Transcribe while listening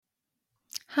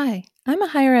Hi, I'm a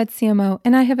higher ed CMO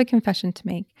and I have a confession to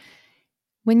make.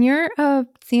 When you're a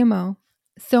CMO,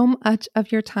 so much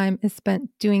of your time is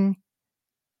spent doing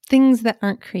things that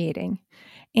aren't creating.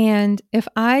 And if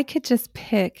I could just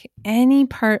pick any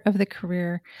part of the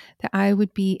career that I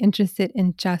would be interested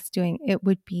in just doing, it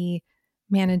would be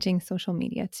managing social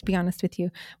media, to be honest with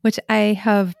you, which I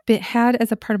have had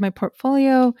as a part of my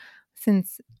portfolio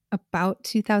since about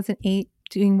 2008,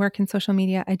 doing work in social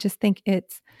media. I just think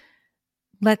it's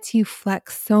lets you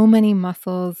flex so many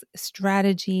muscles,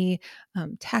 strategy,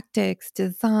 tactics,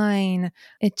 design.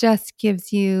 It just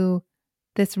gives you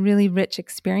this really rich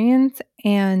experience.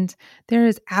 And there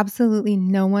is absolutely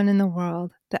no one in the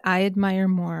world that I admire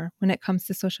more when it comes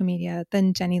to social media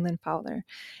than Jenny Lynn Fowler.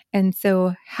 And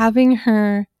so having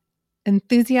her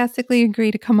enthusiastically agree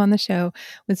to come on the show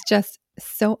was just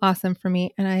so awesome for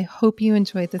me. And I hope you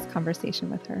enjoyed this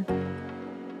conversation with her.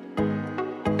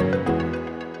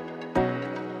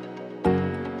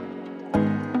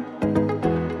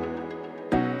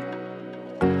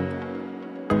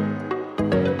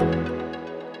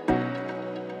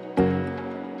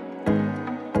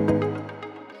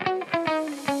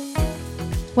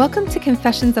 Welcome to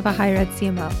Confessions of a Higher Ed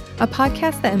CMO, a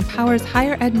podcast that empowers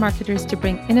higher ed marketers to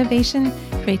bring innovation,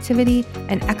 creativity,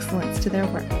 and excellence to their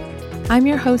work. I'm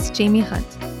your host, Jamie Hunt.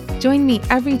 Join me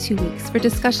every 2 weeks for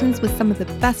discussions with some of the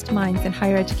best minds in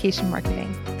higher education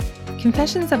marketing.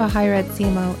 Confessions of a Higher Ed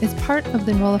CMO is part of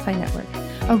the Enrollify Network,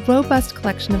 a robust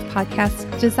collection of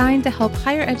podcasts designed to help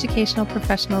higher educational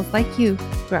professionals like you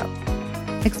grow.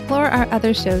 Explore our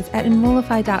other shows at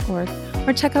enrollify.org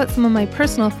or check out some of my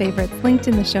personal favorites linked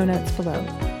in the show notes below.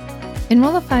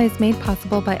 Enrollify is made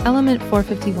possible by Element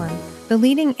 451, the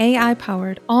leading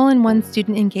AI-powered all-in-one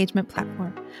student engagement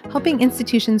platform, helping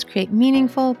institutions create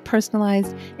meaningful,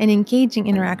 personalized, and engaging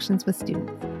interactions with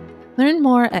students. Learn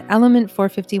more at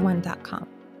element451.com.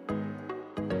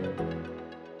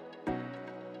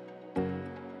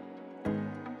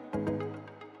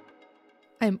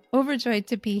 I'm overjoyed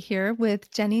to be here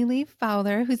with Jenny Lee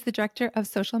Fowler, who's the Director of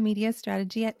Social Media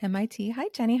Strategy at MIT. Hi,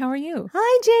 Jenny. How are you?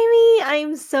 Hi, Jamie.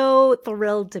 I'm so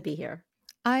thrilled to be here.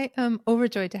 I am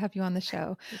overjoyed to have you on the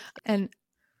show. And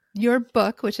your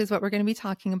book, which is what we're going to be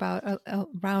talking about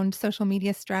around social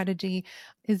media strategy,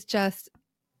 is just,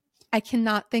 I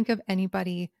cannot think of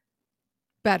anybody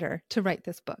better to write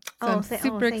this book. So I'm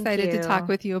super excited to talk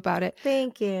with you about it.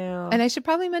 Thank you. And I should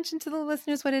probably mention to the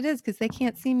listeners what it is because they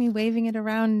can't see me waving it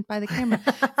around by the camera.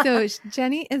 So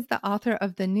Jenny is the author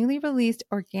of the newly released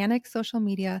Organic Social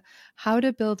Media, How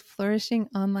to Build Flourishing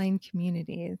Online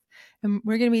Communities. And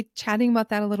we're going to be chatting about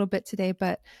that a little bit today.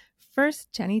 But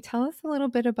first, Jenny, tell us a little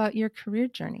bit about your career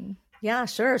journey. Yeah,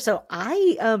 sure. So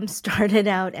I started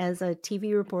out as a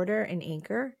TV reporter and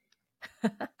anchor.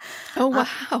 Oh, wow.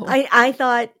 I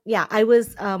thought, I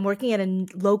was working at a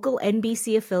local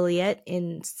NBC affiliate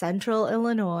in central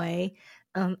Illinois.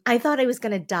 I thought I was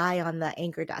going to die on the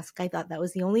anchor desk. I thought that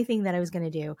was the only thing that I was going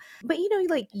to do. But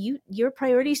your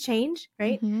priorities change,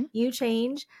 right? Mm-hmm. You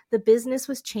change. The business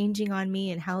was changing on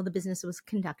me and how the business was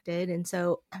conducted. And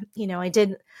so, I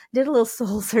did a little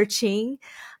soul searching.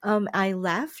 I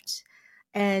left,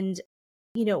 and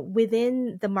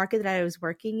within the market that I was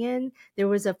working in, there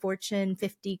was a Fortune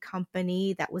 50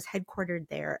 company that was headquartered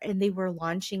there, and they were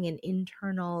launching an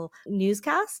internal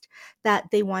newscast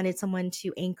that they wanted someone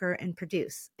to anchor and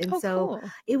produce. And Cool.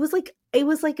 it was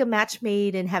like a match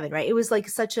made in heaven, right? It was like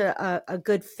such a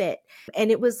good fit.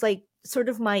 And it was like sort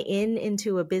of my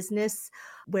into a business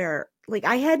where like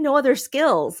I had no other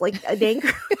skills, like an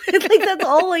anchor, like that's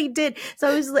all I did. So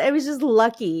I was just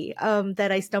lucky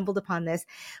that I stumbled upon this.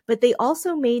 But they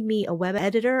also made me a web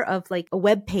editor of like a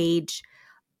web page,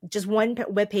 just one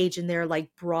web page in their like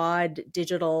broad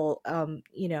digital,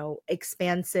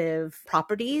 expansive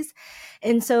properties.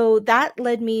 And so that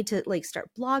led me to like start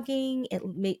blogging. It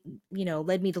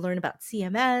led me to learn about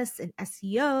CMS and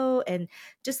SEO and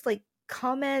just like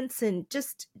comments and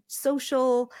just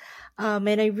social.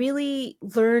 And I really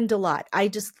learned a lot. I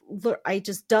just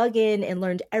dug in and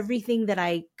learned everything that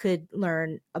I could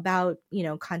learn about,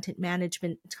 content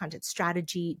management, content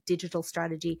strategy, digital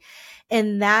strategy.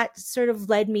 And that sort of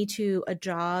led me to a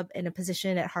job and a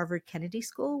position at Harvard Kennedy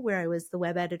School, where I was the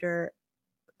web editor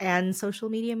and social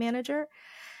media manager.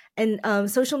 And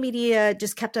social media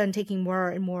just kept on taking more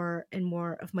and more and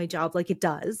more of my job, like it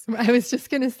does. I was just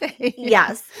going to say.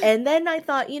 Yes. And then I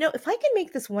thought, if I can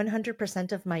make this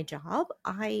 100% of my job,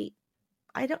 I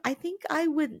think I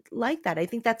would like that. I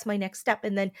think that's my next step.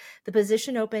 And then the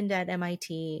position opened at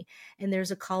MIT, and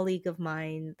there's a colleague of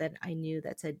mine that I knew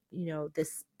that said,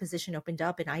 this position opened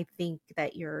up and I think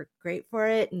that you're great for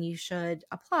it and you should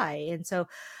apply. And so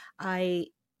I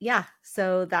yeah,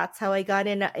 so that's how I got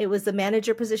in. It was the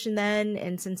manager position then,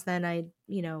 and since then I,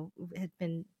 had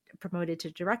been promoted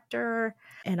to director,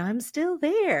 and I'm still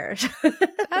there.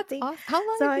 That's awesome. How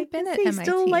long So have I you guess been at they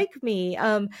still MIT? like me.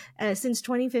 Since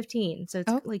 2015, so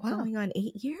it's Oh, like wow. going on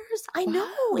 8 years. I know,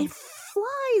 it Wow.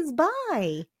 flies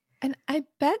by. And I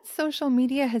bet social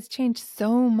media has changed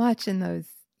so much in those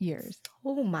years.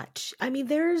 So much. I mean,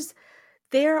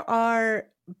 there are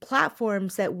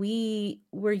platforms that we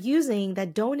were using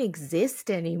that don't exist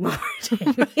anymore,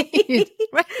 Right. Jamie.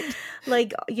 Right.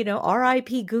 Like,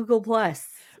 RIP Google Plus,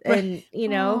 Right.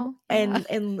 and Oh, yeah.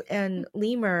 and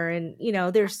Lemur, and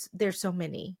there's so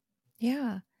many.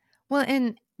 Yeah. Well,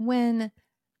 and when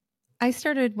I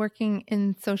started working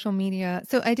in social media,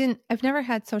 so I've never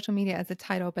had social media as a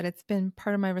title, but it's been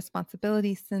part of my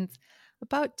responsibility since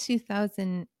about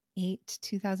 2008,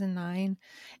 2009.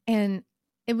 And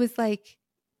it was like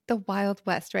the Wild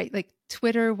West, right? Like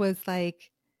Twitter was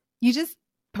like, you just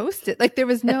post it. Like there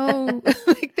was no,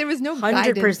 like there was no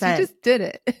guidance. You 100%. just did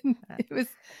it. It was,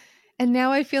 and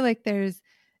now I feel like there's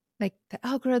like the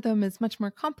algorithm is much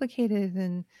more complicated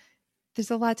and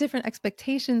there's a lot different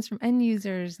expectations from end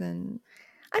users and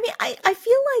I mean, I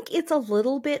feel like it's a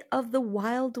little bit of the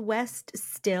Wild West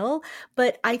still,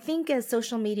 but I think as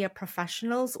social media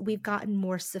professionals, we've gotten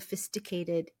more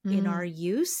sophisticated in mm, our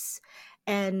use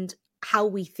and how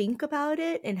we think about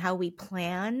it and how we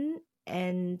plan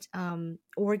and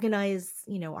organize,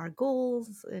 our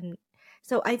goals. And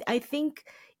so I think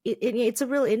it's a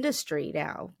real industry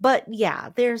now. But yeah,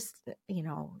 there's,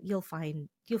 you'll find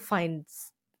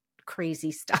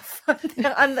crazy stuff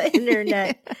on the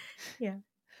internet. Yeah.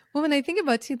 well, when I think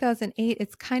about 2008,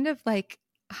 it's kind of like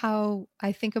how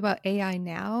I think about AI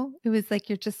now. It was like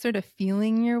you're just sort of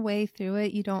feeling your way through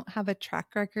it. You don't have a track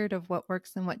record of what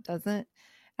works and what doesn't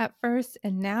at first.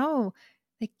 And now,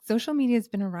 like social media has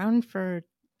been around for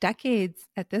decades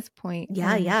at this point.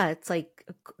 Yeah, And yeah, it's like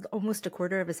almost a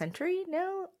quarter of a century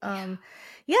now. yeah,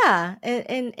 Yeah,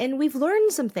 and we've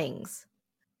learned some things.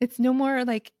 it's no more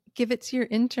like give it to your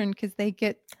intern because they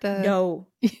get the, No,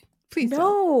 please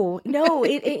don't. no.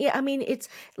 I mean, it's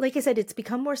like I said, it's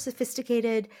become more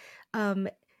sophisticated. Um,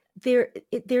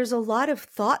 there's a lot of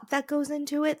thought that goes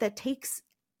into it that takes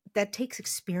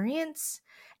experience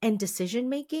and decision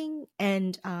making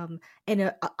and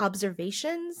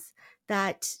observations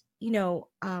that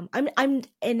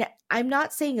I'm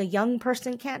not saying a young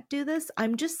person can't do this.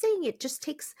 I'm just saying it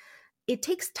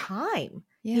takes time.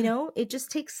 Yeah. It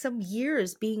just takes some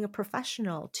years being a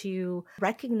professional to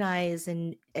recognize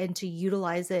and to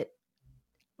utilize it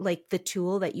like the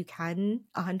tool that you can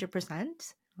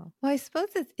 100%. Well, I suppose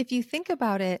it's, if you think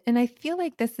about it, and I feel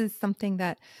like this is something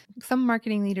that some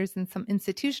marketing leaders and some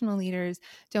institutional leaders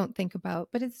don't think about,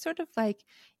 but it's sort of like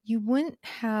you wouldn't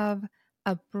have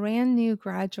a brand new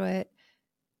graduate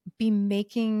be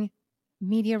making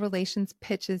media relations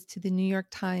pitches to the New York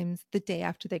Times the day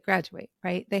after they graduate,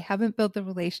 right? They haven't built the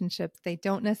relationships. They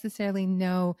don't necessarily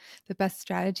know the best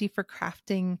strategy for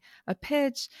crafting a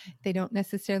pitch. They don't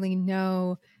necessarily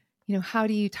know, how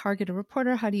do you target a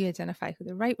reporter? How do you identify who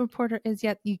the right reporter is?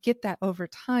 Yet you get that over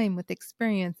time with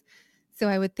experience. So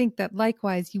I would think that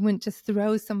likewise, you wouldn't just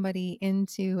throw somebody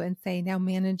into and say, now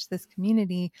manage this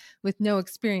community with no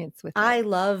experience with it. I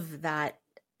love that,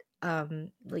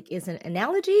 like, is an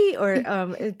analogy or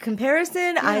a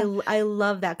comparison. I Yeah. I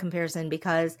love that comparison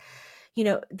because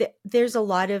there's a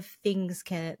lot of things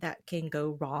that can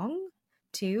go wrong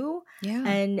too, Yeah.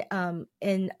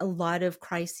 and a lot of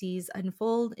crises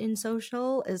unfold in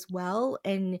social as well.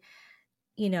 And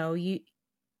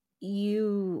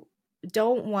you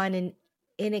don't want an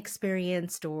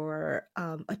inexperienced or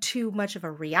a too much of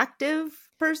a reactive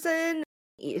person.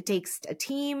 It takes a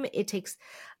team. It takes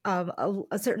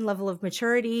a certain level of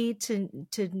maturity to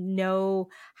know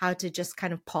how to just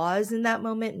kind of pause in that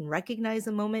moment and recognize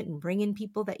a moment and bring in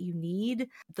people that you need,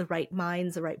 the right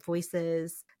minds, the right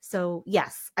voices. So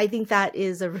yes, I think that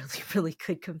is a really, really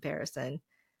good comparison.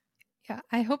 Yeah,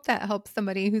 I hope that helps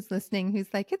somebody who's listening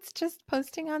who's like, it's just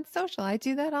posting on social. I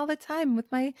do that all the time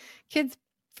with my kids'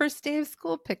 first day of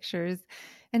school pictures.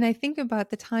 And I think about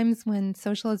the times when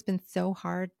social has been so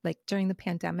hard, like during the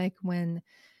pandemic when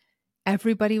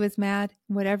everybody was mad.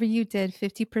 Whatever you did,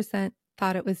 50%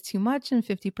 thought it was too much and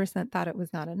 50% thought it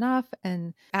was not enough.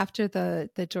 And after the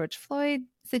George Floyd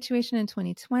situation in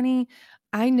 2020,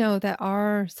 I know that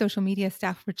our social media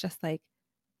staff were just like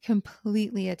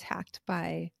completely attacked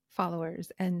by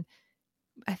followers and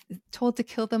told to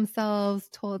kill themselves,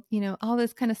 told, all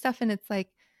this kind of stuff. And it's like,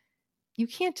 you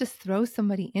can't just throw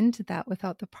somebody into that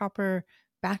without the proper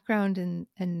background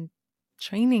and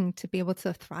training to be able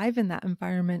to thrive in that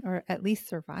environment or at least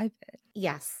survive it.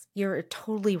 Yes, you're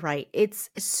totally right. It's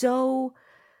so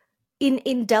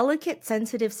in delicate,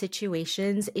 sensitive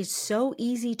situations, it's so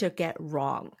easy to get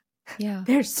wrong. Yeah.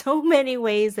 There's so many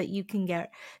ways that you can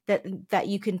get that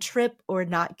you can trip or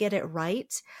not get it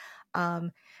right.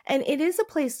 Um, and it is a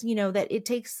place, that it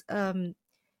takes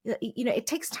it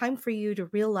takes time for you to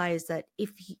realize that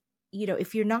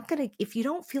if you're not gonna if you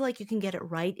don't feel like you can get it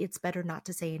right, it's better not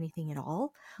to say anything at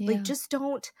all. Like, Yeah. just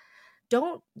don't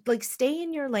like, stay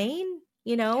in your lane,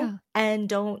 Yeah. and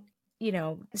don't,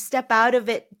 step out of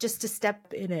it just to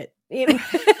step in it. You know?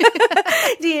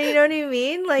 Do you know what I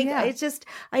mean? Like, Yeah.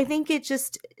 I think it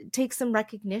just takes some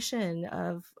recognition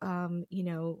of,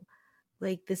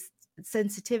 like, this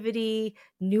sensitivity,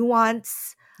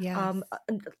 nuance, Yes.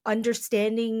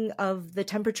 understanding of the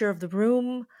temperature of the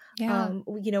room, Yeah.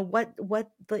 what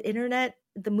the internet,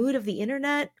 the mood of the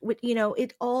internet,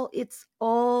 it's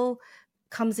all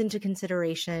comes into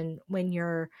consideration when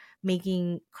you're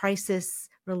making crisis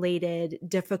related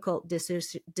difficult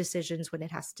decisions when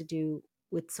it has to do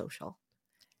with social.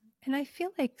 And I feel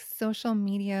like social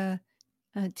media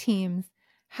teams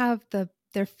have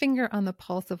their finger on the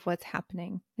pulse of what's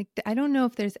happening. Like, I don't know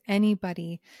if there's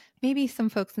anybody, maybe some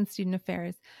folks in student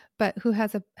affairs, but who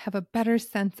have a better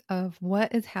sense of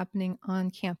what is happening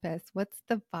on campus. What's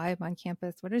the vibe on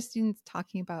campus? What are students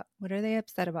talking about? What are they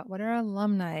upset about? What are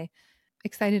alumni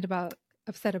excited about,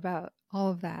 upset about? All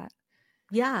of that.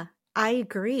 Yeah, I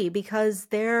agree, because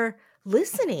they're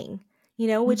listening,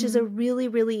 which is a Hmm. really,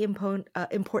 really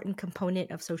important component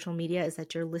of social media, is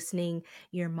that you're listening,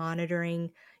 you're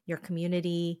monitoring your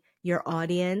community, your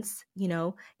audience,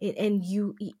 and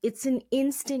it's an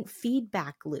instant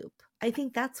feedback loop. I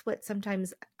think that's what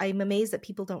sometimes I'm amazed that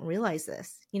people don't realize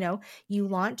this. You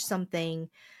launch something,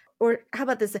 or how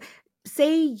about this?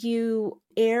 Say you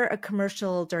air a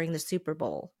commercial during the Super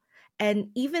Bowl, and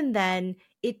even then,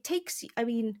 it takes, I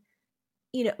mean,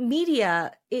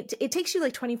 media, it takes you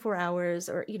like 24 hours,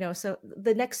 or so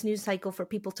the next news cycle, for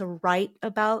people to write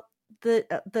about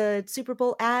the Super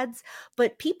Bowl ads.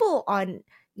 But people on,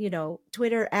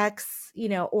 Twitter, X,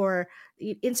 or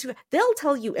Instagram, they'll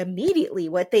tell you immediately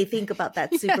what they think about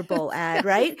that Super Bowl Yes. ad, Yes.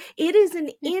 right? It is an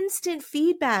instant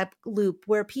feedback loop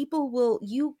where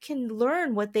you can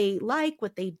learn what they like,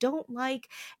 what they don't like,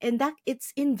 and that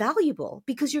it's invaluable,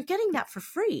 because you're getting that for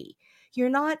free. You're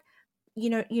not,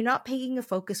 you're not paying a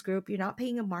focus group, you're not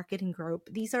paying a marketing group.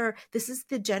 This is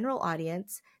the general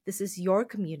audience, this is your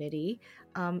community,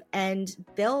 and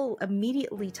they'll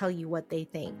immediately tell you what they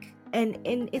think, and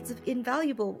it's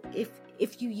invaluable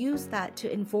if you use that to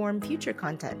inform future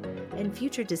content and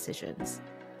future decisions.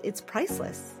 It's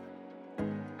priceless.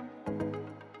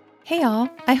 Hey, all.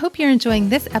 I hope you're enjoying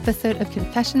this episode of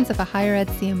Confessions of a Higher Ed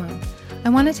CMO. I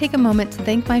want to take a moment to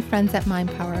thank my friends at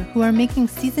MindPower who are making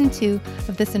Season 2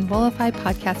 of this Enrollify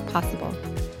podcast possible.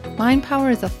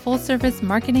 MindPower is a full-service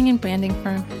marketing and branding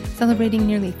firm celebrating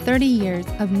nearly 30 years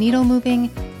of needle-moving,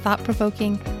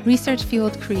 thought-provoking,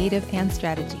 research-fueled creative and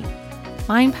strategy.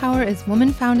 MindPower is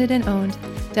woman-founded and owned,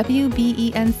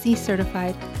 WBENC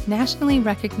certified, nationally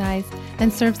recognized,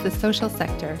 and serves the social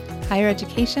sector, higher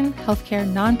education, healthcare,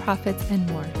 nonprofits, and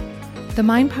more. The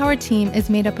MindPower team is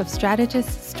made up of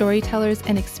strategists, storytellers,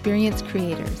 and experienced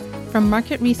creators. From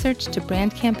market research to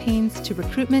brand campaigns to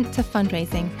recruitment to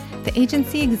fundraising, the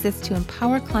agency exists to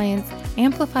empower clients,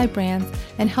 amplify brands,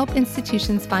 and help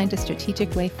institutions find a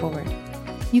strategic way forward.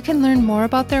 You can learn more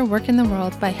about their work in the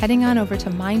world by heading on over to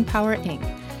MindPower Inc.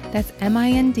 That's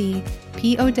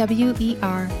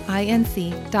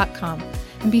MindPowerinc.com.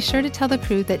 And be sure to tell the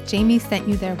crew that Jamie sent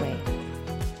you their way.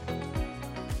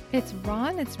 It's raw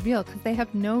and it's real because they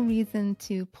have no reason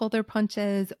to pull their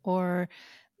punches or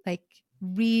like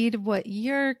read what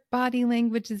your body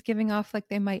language is giving off like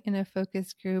they might in a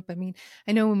focus group. I mean,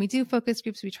 I know when we do focus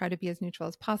groups, we try to be as neutral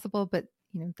as possible, but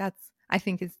that's, I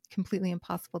think, is completely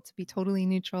impossible to be totally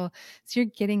neutral. So you're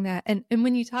getting that. And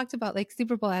when you talked about like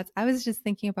Super Bowl ads, I was just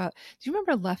thinking about, do you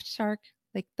remember Left Shark?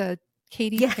 Like the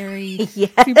Katy Yeah. Perry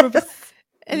Super Bowl? Yes.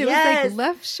 And it was like Yes.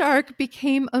 Left Shark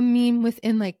became a meme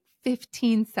within like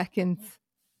 15 seconds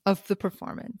of the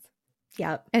performance.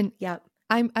 Yep. And Yep.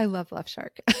 I love Left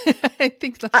Shark. I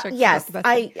think Left Shark's about Yes, the best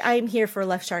thing. I'm here for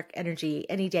Left Shark energy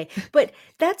any day. But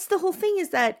that's the whole thing,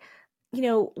 is that,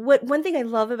 what one thing I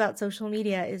love about social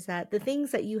media is that the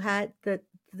things that you had,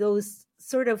 those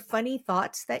sort of funny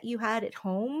thoughts that you had at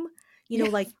home,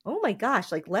 Yes. like, oh my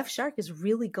gosh, like Left Shark is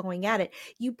really going at it.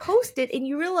 You post it and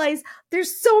you realize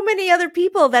there's so many other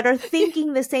people that are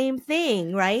thinking the same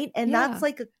thing, right? And Yeah.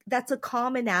 that's a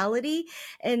commonality.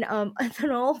 And and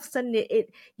then all of a sudden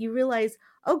you realize,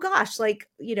 oh gosh, like,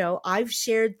 I've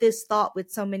shared this thought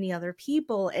with so many other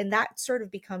people, and that sort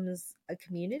of becomes a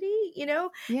community, and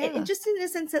Yeah. just in the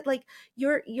sense that like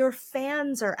your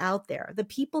fans are out there, the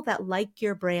people that like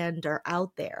your brand are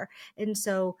out there. And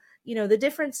so, the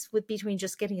difference with between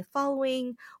just getting a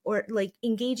following or like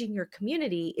engaging your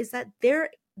community is that they're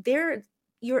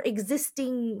your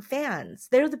existing fans.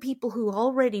 They're the people who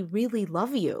already really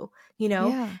love you,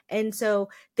 Yeah. and so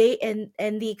they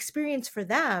and the experience for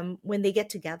them when they get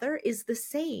together is the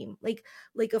same. Like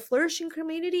a flourishing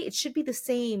community, it should be the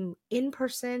same in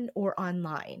person or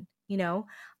online,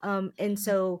 and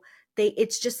so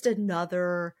it's just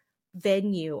another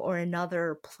venue or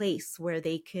another place where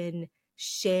they can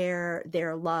share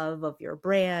their love of your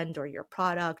brand or your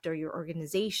product or your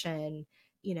organization,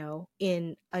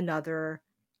 in another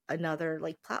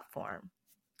like platform.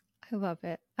 I love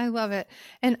it. I love it.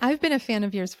 And I've been a fan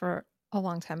of yours for a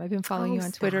long time. I've been following Oh, you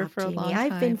on Twitter stop, for a Jamie. long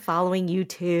I've been time. following you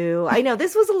too. I know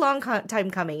this was a long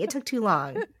time coming. It took too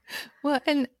long. Well,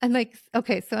 and like,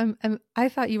 okay, so I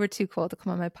thought you were too cool to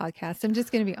come on my podcast. I'm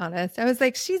just going to be honest. I was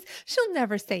like, she'll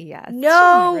never say yes.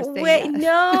 She'll never No say way. yes.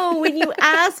 No, when you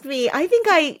asked me, I think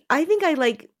I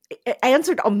like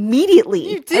answered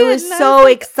immediately. You I did, was and I was so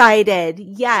like, excited.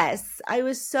 Yes, I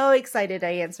was so excited. I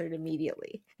answered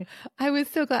immediately. I was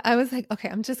so glad. I was like, okay,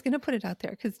 I'm just going to put it out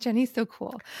there because Jenny's so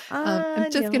cool.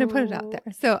 I'm just going to put it out No.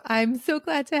 there. So I'm so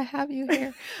glad to have you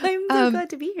here. I'm so Um, glad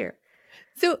to be here.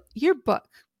 so your book,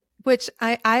 which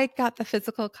I got the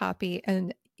physical copy,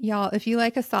 and y'all, if you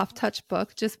like a soft touch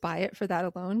book, just buy it for that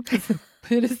alone because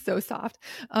it is so soft.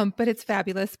 But it's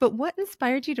fabulous. But what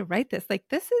inspired you to write this? Like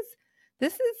this is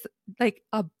like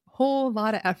a whole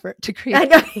lot of effort to I create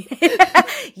know.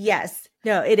 this. Yes.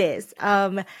 No, it is.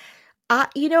 I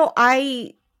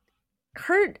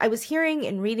was hearing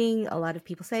and reading a lot of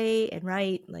people say and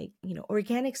write like,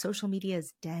 organic social media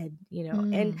is dead,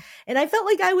 and Mm, I felt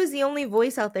like I was the only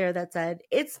voice out there that said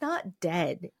it's not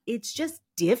dead. It's just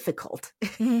difficult.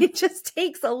 mm, It just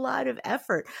takes a lot of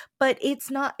effort, but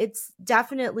it's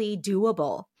definitely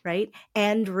doable, right?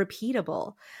 And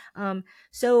repeatable.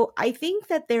 So I think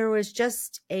that there was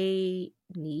just a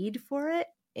need for it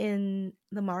in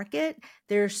the market.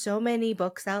 There's so many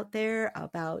books out there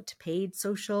about paid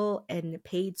social and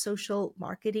paid social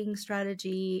marketing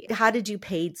strategy, how to do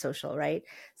paid social, right?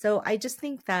 So I just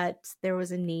think that there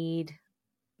was a need.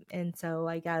 And so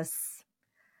I guess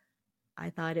I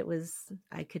thought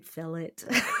I could fill it.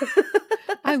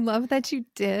 I love that you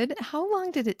did. How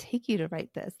long did it take you to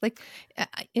write this? Like,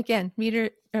 again, reader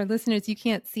or listeners, you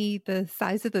can't see the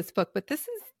size of this book, but this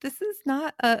is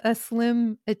not a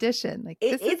slim edition. Like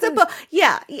this is It's a book.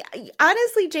 Yeah, yeah.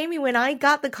 Honestly, Jamie, when I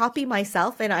got the copy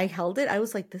myself and I held it, I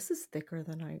was like, this is thicker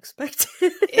than I expected.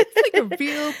 it's like a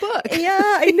real book. Yeah,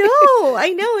 I know. I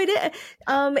know it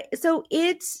is. So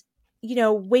it's,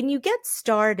 when you get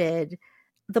started,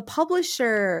 the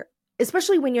publisher,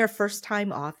 especially when you're a first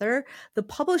time author, the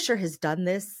publisher has done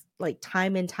this like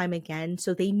time and time again.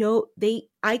 So they know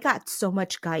I got so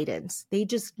much guidance. They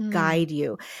just Mm, guide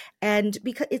you. And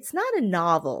because it's not a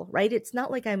novel, right? It's not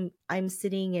like I'm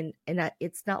sitting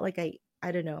it's not like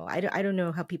I don't know. I don't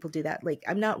know how people do that. Like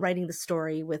I'm not writing the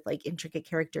story with like intricate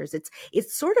characters.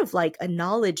 It's sort of like a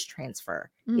knowledge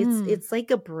transfer. mm, It's like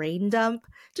a brain dump,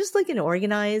 just like an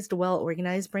well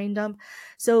organized brain dump.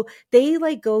 So they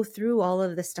like go through all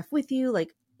of this stuff with you,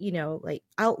 like, like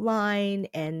outline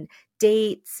and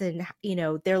dates, and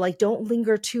they're like, don't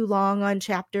linger too long on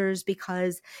chapters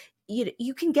because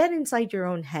you can get inside your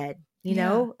own head,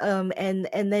 yeah. and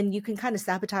then you can kind of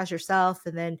sabotage yourself,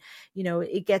 and then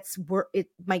it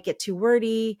might get too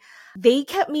wordy. They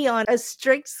kept me on a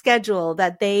strict schedule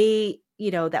that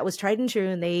that was tried and true,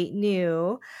 and they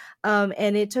knew.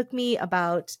 And it took me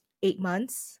about 8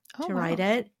 months Oh to write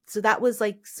wow. it. So that was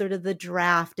like sort of the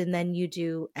draft, and then you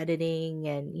do editing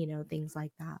and things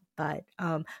like that.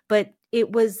 But it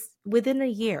was within a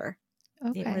year.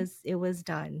 It Okay. was it was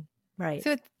done. Right.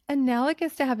 So it's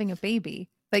analogous to having a baby.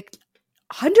 Like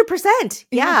 100%.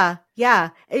 yeah. Yeah.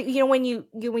 Yeah. When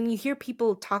you hear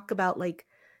people talk about like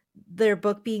their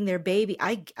book being their baby,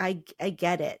 I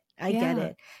get it. I get Yeah.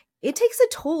 it. It takes a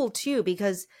toll too,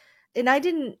 because and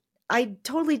I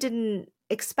totally didn't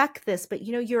expect this, but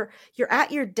you're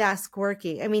at your desk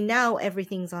working. I mean, now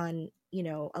everything's on,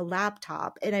 a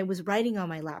laptop, and I was writing on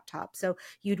my laptop. So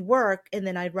you'd work and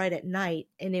then I'd write at night,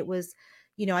 and it was,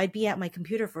 I'd be at my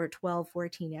computer for 12,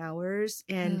 14 hours,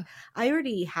 and Ugh. I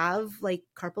already have like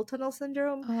carpal tunnel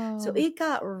syndrome. So Oh. it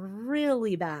got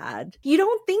really bad. You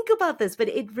don't think about this, but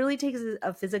it really takes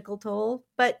a physical toll.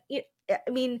 But I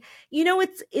mean,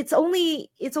 it's only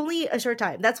a short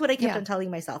time. That's what I kept Yeah. on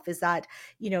telling myself, is that,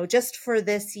 just for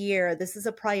this year, this is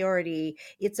a priority.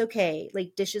 It's okay.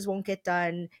 Like, dishes won't get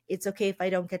done. It's okay if I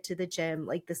don't get to the gym.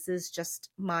 Like, this is just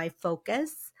my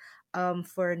focus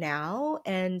for now.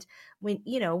 And when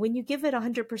you give it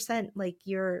 100%, like,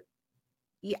 you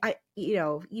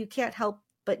can't help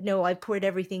but know I poured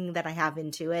everything that I have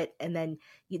into it, and then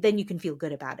you can feel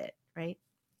good about it, right?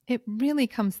 It really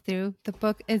comes through. The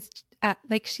book is,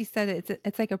 like she said,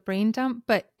 it's like a brain dump,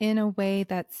 but in a way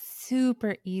that's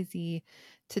super easy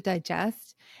to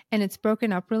digest, and it's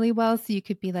broken up really well. So you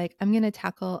could be like, I'm going to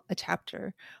tackle a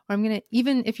chapter, or I'm going to,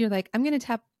 even if you're like, I'm going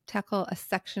to tackle a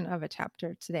section of a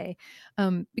chapter today,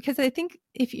 because I think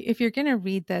if you're going to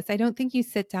read this, I don't think you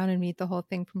sit down and read the whole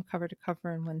thing from cover to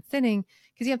cover in one sitting,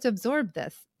 because you have to absorb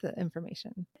the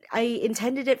information. I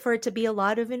intended it for it to be a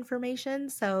lot of information.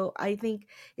 So I think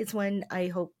it's one I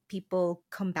hope people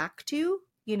come back to,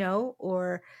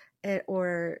 or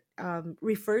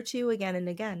refer to again and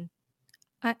again.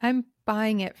 I'm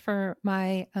buying it for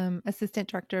my assistant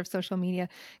director of social media,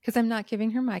 because I'm not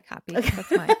giving her my copy because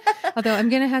that's mine. Although I'm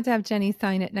going to have Jenny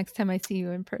sign it next time I see you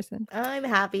in person. I'm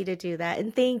happy to do that.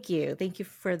 And thank you. Thank you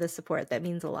for the support. That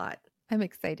means a lot. I'm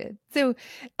excited. So,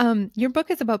 your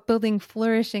book is about building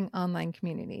flourishing online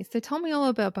communities. So, tell me a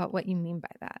little bit about what you mean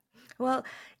by that. Well,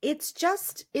 it's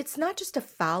not just a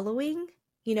following,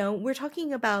 we're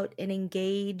talking about an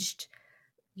engaged,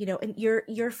 and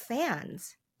your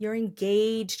fans, your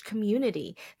engaged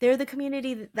community. They're the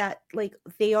community that, like,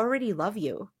 they already love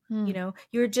you. Hmm.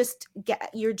 You're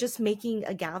just making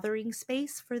a gathering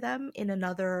space for them in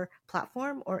another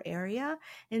platform or area.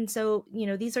 And so,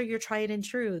 these are your tried and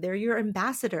true. They're your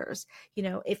ambassadors.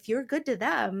 If you're good to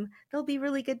them, they'll be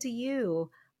really good to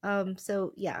you.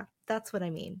 So yeah, that's what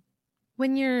I mean.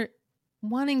 When you're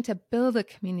wanting to build a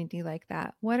community like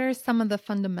that, what are some of the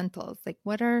fundamentals? Like,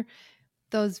 what are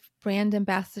those brand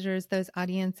ambassadors, those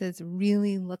audiences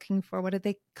really looking for? What do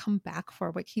they come back for?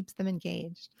 What keeps them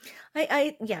engaged?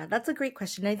 Yeah, that's a great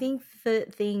question. I think the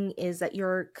thing is that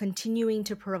you're continuing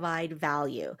to provide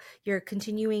value. You're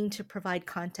continuing to provide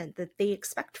content that they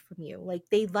expect from you. Like,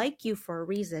 they like you for a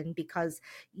reason, because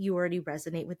you already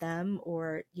resonate with them,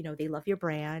 or, they love your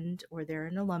brand, or they're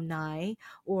an alumni,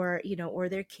 or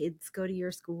their kids go to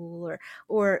your school,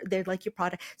 or they're like your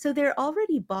product. So they're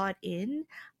already bought in.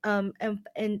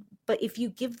 But if you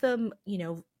give them,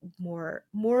 more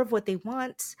of what they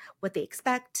want, what they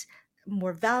expect,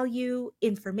 more value,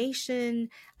 information,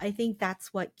 I think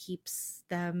that's what keeps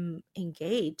them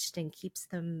engaged and keeps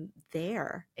them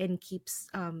there, and keeps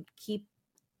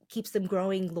them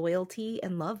growing loyalty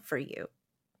and love for you.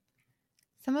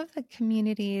 Some of the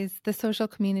communities, the social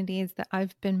communities that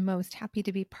I've been most happy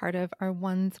to be part of, are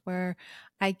ones where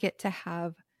I get to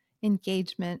have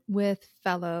engagement with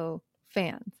fellow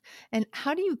fans. And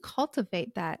how do you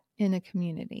cultivate that in a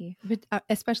community,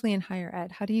 especially in higher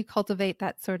ed? How do you cultivate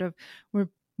that sort of,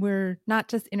 we're not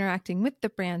just interacting with the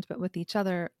brand, but with each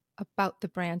other about the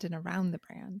brand and around the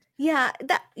brand? Yeah,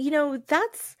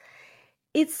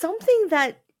 it's something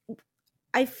that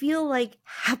I feel like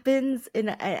happens, and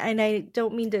I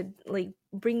don't mean to, like,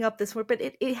 bring up this word, but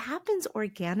it happens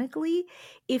organically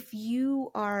if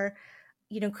you are,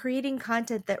 creating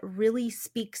content that really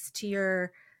speaks to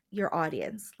your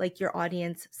audience, like your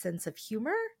audience sense of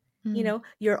humor, Mm,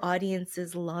 your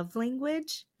audience's love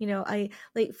language. I,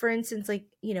 like, for instance, like,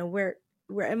 we're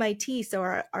MIT, so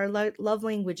our love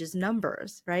language is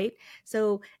numbers, right?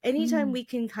 So anytime mm, we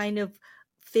can kind of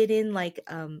fit in, like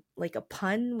a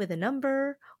pun with a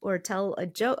number, or tell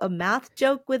a math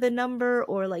joke with a number,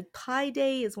 or like Pi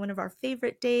Day is one of our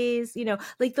favorite days,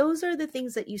 like, those are the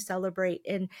things that you celebrate,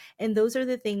 and those are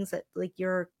the things that, like,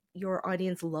 your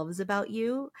audience loves about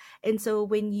you. And so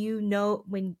when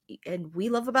and we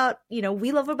love about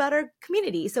our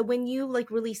community. So when you,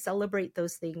 like, really celebrate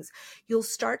those things, you'll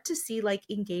start to see, like,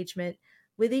 engagement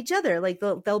with each other. Like,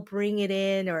 they'll bring it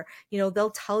in, or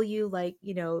they'll tell you, like,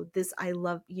 this, I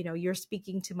love, you're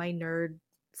speaking to my nerd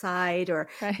side, or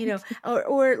right.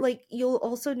 like, you'll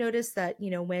also notice that,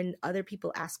 when other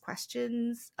people ask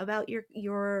questions about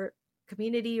your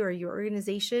community or your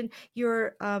organization,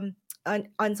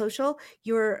 on social,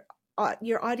 your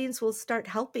audience will start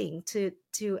helping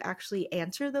to actually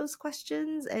answer those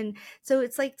questions. And so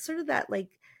it's like sort of that,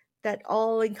 like, that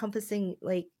all encompassing,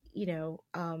 like,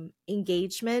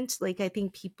 engagement. Like, I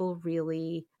think people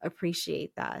really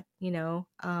appreciate that,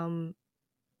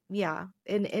 yeah.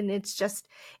 And it's just,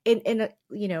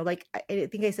 like, I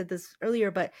think I said this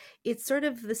earlier, but it's sort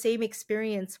of the same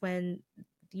experience when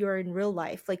you're in real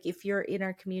life. Like, if you're in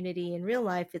our community in real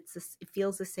life, it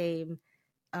feels the same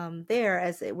there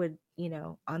as it would,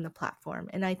 on the platform.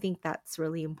 And I think that's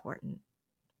really important.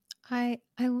 I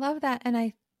love that. And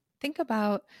I think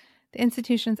about the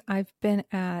institutions I've been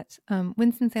at.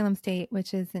 Winston-Salem State,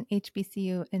 which is an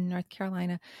HBCU in North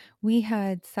Carolina, we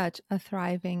had such a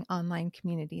thriving online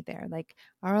community there. Like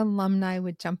our alumni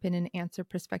would jump in and answer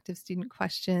prospective student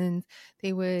questions.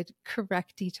 They would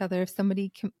correct each other. If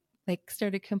somebody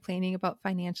started complaining about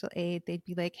financial aid, they'd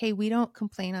be like, "Hey, we don't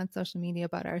complain on social media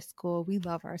about our school. We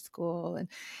love our school." And,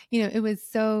 it was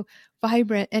so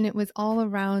vibrant, and it was all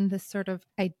around this sort of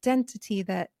identity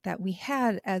that we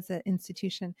had as an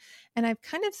institution. And I've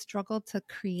kind of struggled to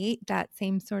create that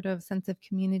same sort of sense of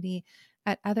community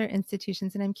at other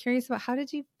institutions. And I'm curious about, how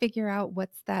did you figure out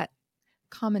what's that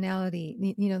commonality?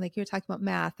 Like you were talking about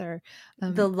math or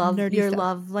nerdy Your stuff.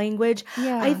 love language. I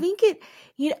Yeah. think it,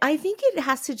 I think it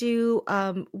has to do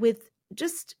with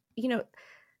just,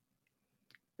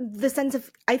 the sense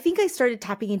of, I think I started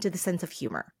tapping into the sense of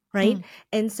humor, right? Mm.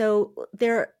 And so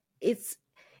it's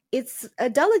a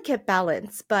delicate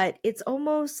balance, but it's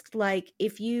almost like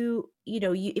if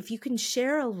if you can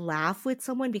share a laugh with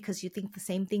someone because you think the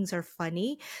same things are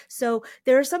funny. So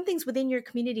there are some things within your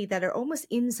community that are almost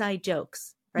inside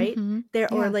jokes, right? Mm-hmm.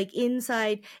 There, or Yeah. like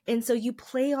inside, and so you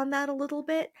play on that a little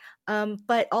bit.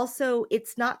 But also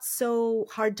it's not so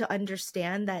hard to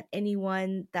understand that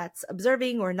anyone that's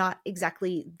observing or not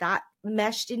exactly that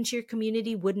meshed into your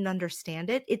community wouldn't understand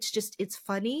it. It's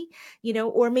funny,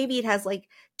 or maybe it has like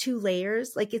two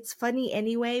layers. Like it's funny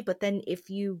anyway, but then if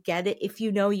you get it, if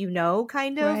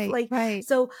kind of Right. like. Right.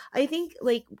 So I think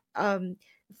like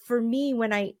for me,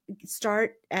 when I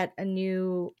start at a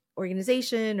new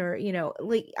organization, or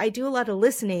like I do a lot of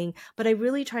listening, but I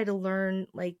really try to learn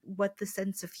like what the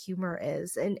sense of humor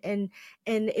is. And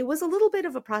it was a little bit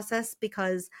of a process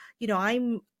because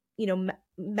I'm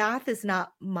math is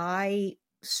not my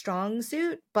strong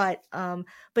suit, but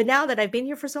now that I've been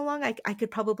here for so long, I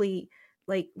could probably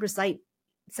like recite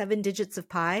 7 digits of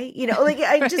pi, like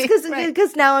I just Right. Right.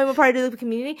 because now I'm a part of the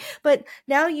community. But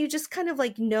now you just kind of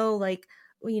like know, like,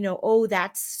 oh,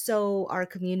 that's so our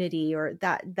community, or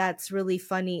that's really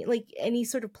funny, like any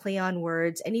sort of play on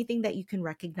words, anything that you can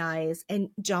recognize and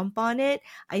jump on it.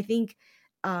 I think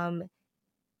um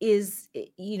is,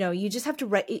 you just have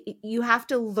to you have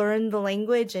to learn the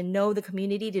language and know the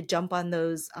community to jump on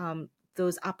those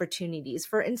opportunities.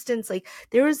 For instance, like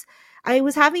I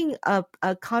was having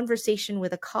a conversation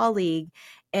with a colleague,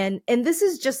 and this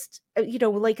is just,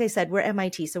 like I said, we're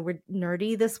MIT, so we're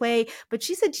nerdy this way. But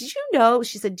she said, did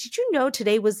you know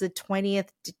today was the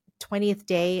 20th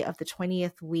day of the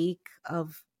 20th week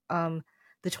of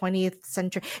the 20th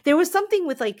century? There was something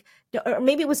with like, or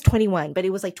maybe it was 21, but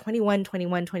it was like 21,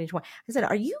 21, 2021. I said,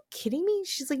 are you kidding me?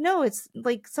 She's like, no, it's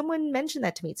like someone mentioned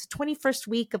that to me. It's the 21st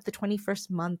week of the 21st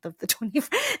month of the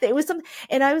 21st. It was something.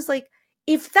 And I was like,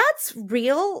 if that's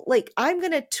real, like I'm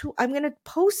gonna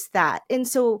post that. And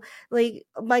so like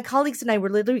my colleagues and I were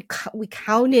literally we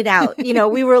counted out,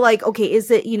 we were like, okay,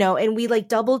 is it, and we like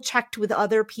double checked with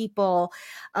other people.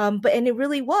 But and it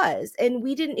really was, and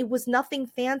it was nothing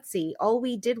fancy. All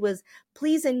we did was,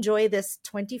 please enjoy this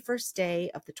 21st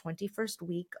day of the 21st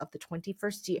week of the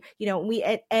 21st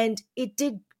year, and it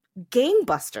did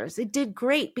gangbusters. It did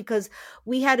great because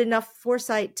we had enough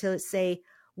foresight to say,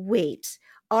 wait,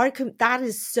 that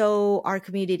is so our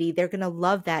community. They're going to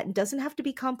love that. It doesn't have to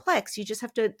be complex. You just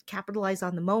have to capitalize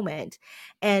on the moment.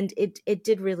 And it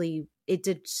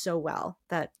did so well,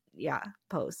 that, yeah,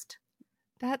 post.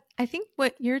 That, I think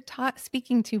what you're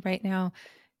speaking to right now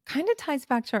kind of ties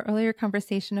back to our earlier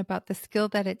conversation about the skill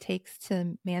that it takes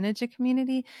to manage a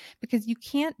community, because you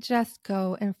can't just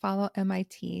go and follow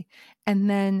MIT and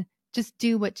then just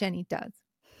do what Jenny does.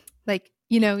 Like,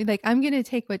 like I'm going to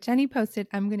take what Jenny posted,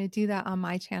 I'm going to do that on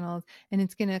my channels, and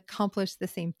it's going to accomplish the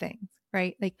same things,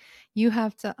 right? Like you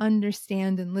have to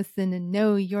understand and listen and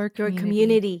know your Your community.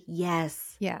 community.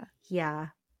 Yes. Yeah. Yeah.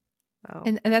 Oh.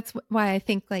 And that's why I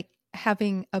think like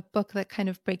having a book that kind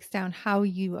of breaks down how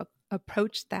you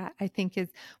approach that, I think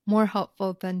is more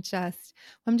helpful than just,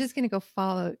 I'm just going to go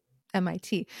follow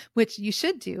MIT, which you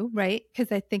should do, right? Because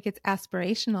I think it's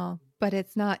aspirational, but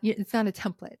it's not a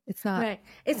template. It's not. Right.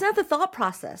 It's not the thought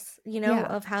process, Yeah.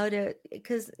 of how to,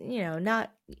 because,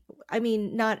 not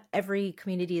every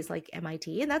community is like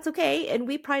MIT, and that's okay. And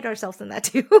we pride ourselves in that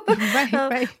too. Right.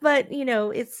 Right. But,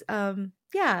 it's,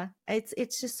 yeah,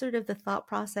 it's just sort of the thought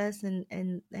process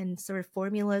and sort of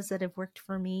formulas that have worked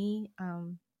for me.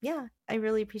 Yeah, I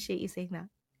really appreciate you saying that.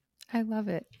 I love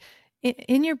it.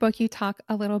 In your book, you talk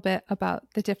a little bit about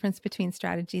the difference between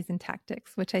strategies and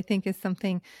tactics, which I think is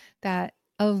something that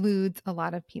eludes a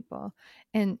lot of people.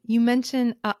 And you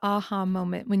mentioned a aha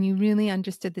moment when you really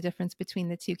understood the difference between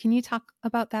the two. Can you talk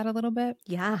about that a little bit?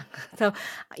 Yeah. So,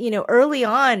 early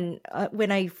on,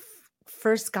 when I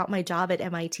first got my job at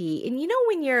MIT, and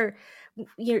when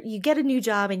you get a new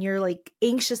job and you're like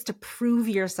anxious to prove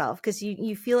yourself because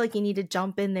you feel like you need to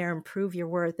jump in there and prove your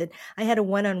worth. And I had a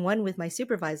one-on-one with my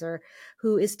supervisor,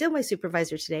 who is still my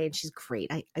supervisor today, and she's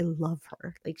great. I love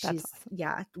her. Like, That's she's, awesome.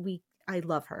 yeah, I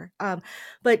love her.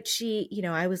 But she,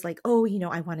 I was like, oh,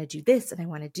 I want to do this and I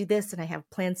want to do this and I have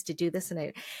plans to do this.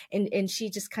 And she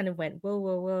just kind of went, whoa,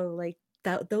 whoa, whoa. Like,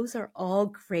 those are all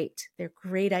great. They're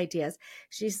great ideas.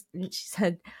 She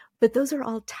said, but those are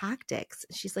all tactics.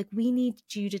 She's like, we need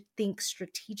you to think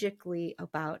strategically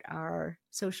about our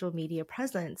social media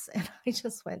presence. And I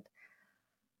just went,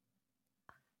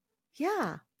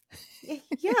 yeah,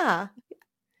 yeah,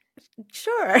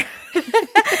 sure.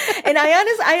 And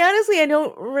I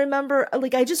don't remember,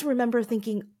 like, I just remember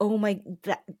thinking, oh my,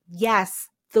 yes,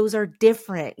 those are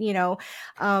different,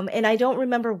 and I don't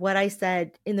remember what I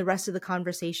said in the rest of the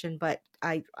conversation, but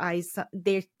I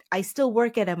still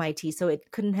work at MIT, so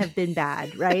it couldn't have been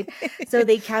bad, right? So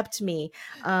they kept me.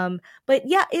 But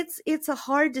yeah, it's a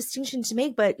hard distinction to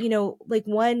make, but like,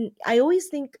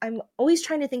 I'm always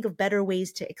trying to think of better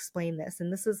ways to explain this,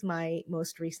 and this is my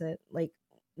most recent, like,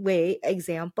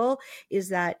 example is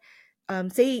that,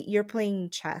 say you're playing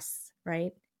chess,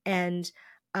 right? And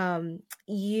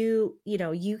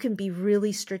you can be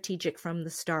really strategic from the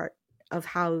start of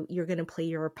how you're going to play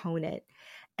your opponent,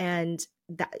 and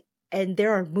that and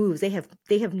there are moves. They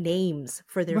have names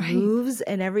for their Right. moves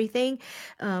and everything.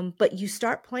 But you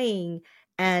start playing,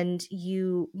 and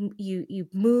you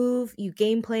move, you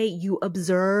gameplay, you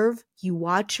observe, you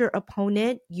watch your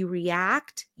opponent, you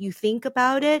react, you think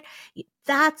about it.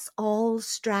 That's all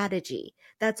strategy.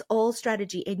 That's all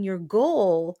strategy. And your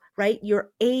goal, right?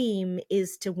 Your aim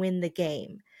is to win the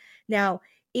game. Now,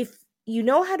 if you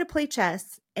know how to play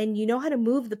chess and you know how to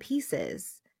move the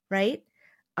pieces, right?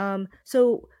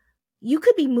 So you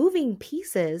could be moving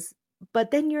pieces,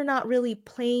 but then you're not really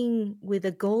playing with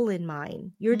a goal in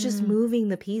mind. You're just Mm, moving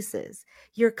the pieces.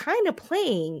 You're kind of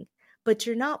playing, but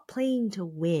you're not playing to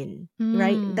win,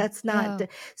 right? That's not yeah.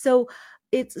 so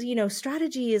it's,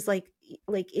 strategy is like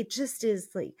it just is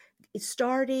like, it's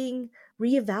starting,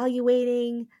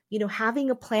 reevaluating, having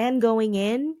a plan going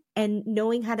in and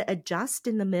knowing how to adjust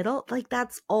in the middle. Like,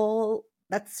 that's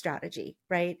strategy,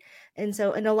 right? And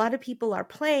a lot of people are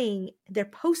playing, they're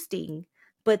posting,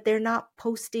 but they're not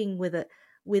posting with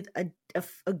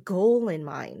a goal in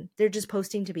mind. They're just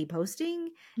posting to be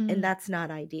posting, and Mm. that's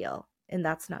not ideal, and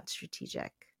that's not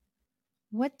strategic.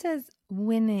 What does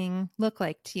winning look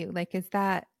like to you? Like, is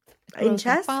that In growth in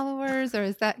chess, followers or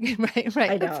is that right,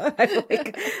 right? I know. I'm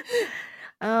like,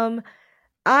 um,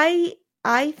 I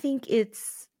I think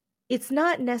it's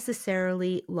not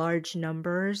necessarily large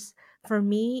numbers. For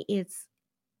me, it's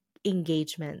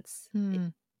engagements. Hmm.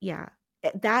 Yeah.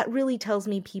 That really tells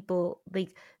me people,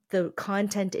 like, the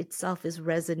content itself is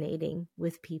resonating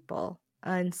with people.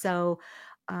 And so,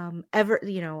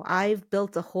 I've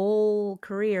built a whole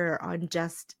career on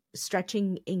just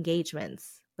stretching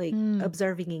engagements, like Mm.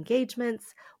 observing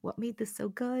engagements. What made this so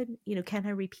good? Can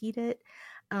I repeat it?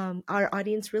 Our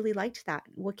audience really liked that.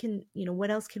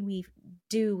 What else can we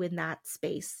do in that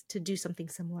space to do something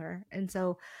similar? And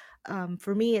so,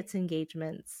 for me, it's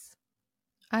engagements.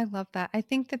 I love that. I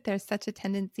think that there's such a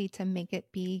tendency to make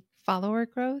it be follower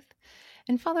growth.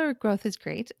 And follower growth is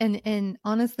great. And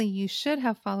honestly, you should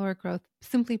have follower growth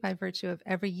simply by virtue of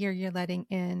every year you're letting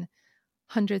in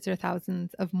hundreds or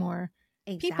thousands of more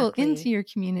people into Exactly. your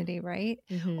community, right?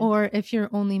 Hmm. Or if you're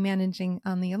only managing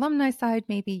on the alumni side,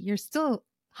 maybe you're still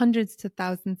hundreds to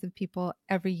thousands of people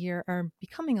every year are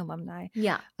becoming alumni.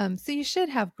 Yeah. So you should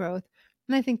have growth.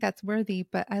 And I think that's worthy.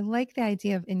 But I like the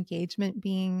idea of engagement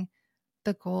being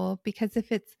the goal because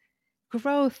if it's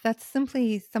growth, that's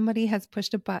simply somebody has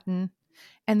pushed a button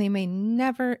and they may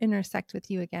never intersect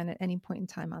with you again at any point in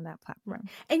time on that platform.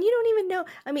 And you don't even know.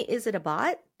 I mean, is it a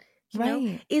bot?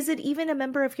 Right. Is it even a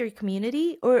member of your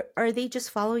community, or are they just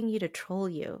following you to troll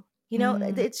you?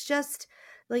 Mm, It's just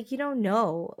like, you don't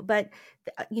know. But,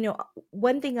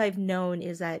 one thing I've known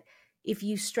is that if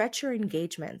you stretch your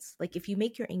engagements, like if you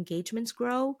make your engagements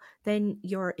grow, then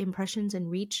your impressions and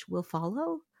reach will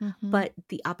follow. mm-hmm, But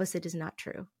the opposite is not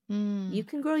true. You mm,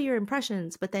 can grow your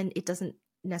impressions, but then it doesn't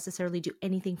necessarily do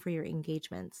anything for your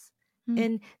engagements. mm.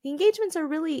 And the engagements are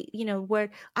really,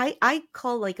 where I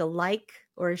call, like, a like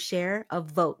or a share a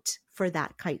vote for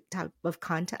that type of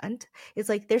content. It's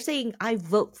like they're saying, I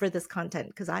vote for this content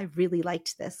because I really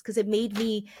liked this because it made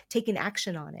me take an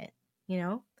action on it, you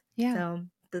know? Yeah.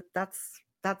 So that's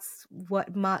that's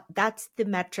the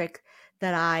metric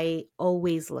that I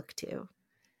always look to.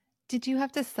 Did you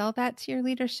have to sell that to your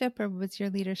leadership, or was your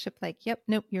leadership like, yep,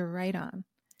 nope, you're right on?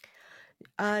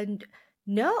 And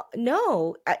no,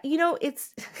 no,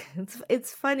 it's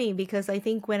it's funny because I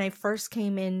think when I first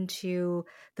came into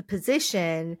the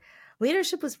position,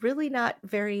 leadership was really not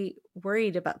very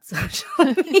worried about social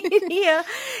media,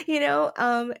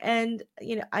 and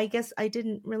I guess I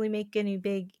didn't really make any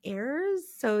big errors,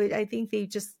 so I think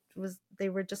they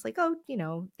were just like, oh,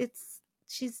 it's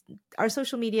she's our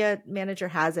social media manager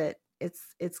has it.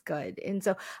 It's good, and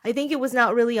so I think it was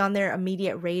not really on their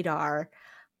immediate radar.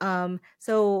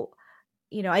 So,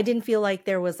 I didn't feel like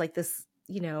there was like this,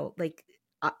 like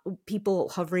people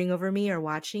hovering over me or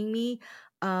watching me.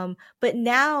 But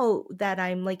now that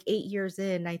I'm like 8 years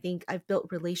in, I think I've built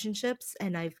relationships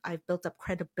and I've built up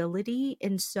credibility.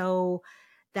 And so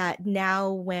that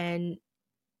now when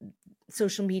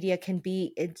social media can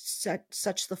be in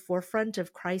such the forefront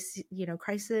of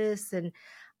crisis and,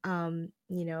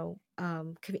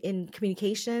 in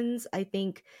communications, I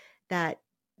think that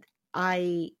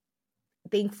I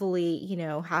thankfully,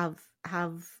 have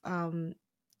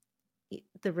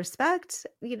the respect,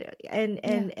 Yeah.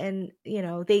 and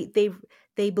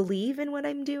they believe in what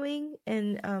I'm doing,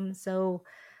 and so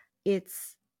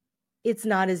it's it's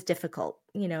not as difficult,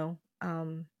 Yeah.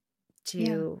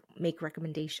 to make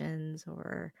recommendations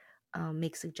or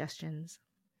make suggestions.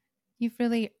 You've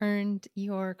really earned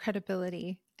your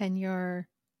credibility and your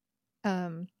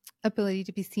um, ability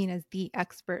to be seen as the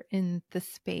expert in the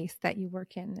space that you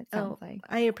work in, it sounds Oh, like.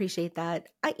 I appreciate that.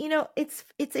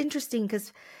 It's interesting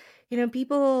because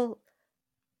people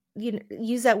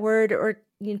use that word or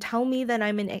tell me that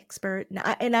I'm an expert, and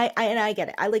I get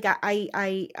it.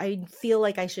 I feel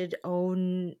like I should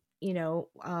own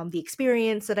the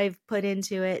experience that I've put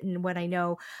into it and what I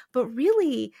know, but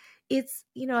really it's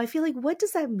I feel like, what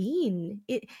does that mean?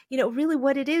 Really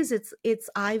what it is, it's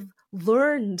I've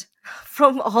learned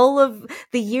from all of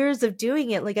the years of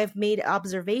doing it. Like, I've made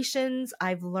observations,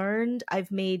 I've learned, I've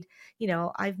made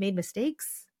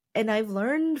mistakes, and I've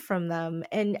learned from them.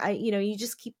 And you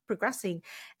just keep progressing.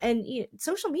 And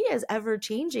social media is ever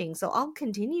changing. So I'll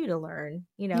continue to learn,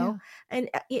 Yeah. and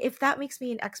if that makes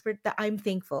me an expert, that I'm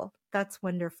thankful. That's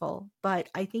wonderful. But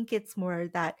I think it's more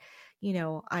that,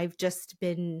 I've just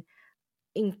been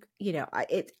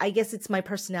I guess it's my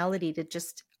personality to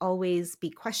just always be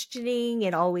questioning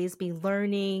and always be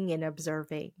learning and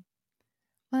observing.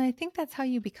 Well, I think that's how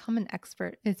you become an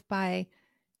expert, is by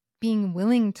being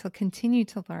willing to continue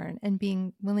to learn and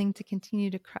being willing to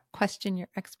continue to question your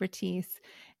expertise.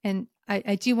 And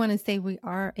I do want to say we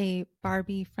are a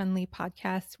Barbie friendly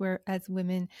podcast where, as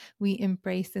women, we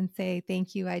embrace and say,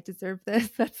 thank you, I deserve this.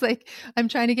 That's like, I'm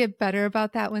trying to get better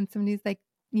about that. When somebody's like,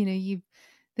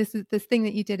 this thing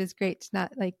that you did is great, to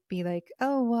not like be like,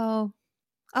 oh, well,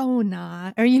 oh,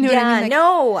 not, or you know what I mean? Yeah, Like,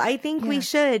 no, I think we yeah,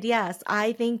 should. Yes,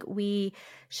 I think we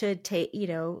should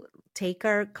take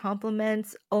our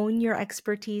compliments, own your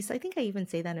expertise. I think I even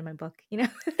say that in my book, yeah,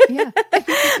 I think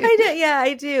you do. I do. Yeah,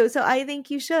 I do. So I think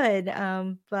you should.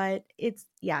 But It's,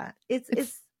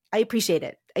 I appreciate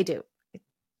it. I do.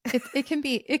 it can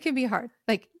be hard.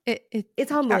 Like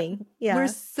It's our, humbling. we're Yeah.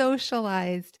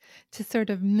 socialized to sort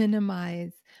of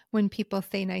minimize when people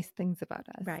say nice things about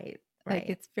us. Right. Like, Right.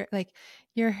 it's like,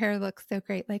 your hair looks so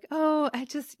great. Like, oh, I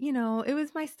just, it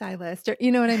was my stylist, or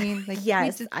you know what I mean? Like,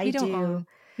 Yes, I do.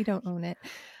 we don't own it.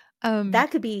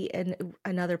 That could be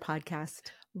another podcast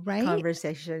Right?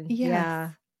 conversation. Yes.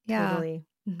 Yeah, Yeah. totally.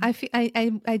 Mhm.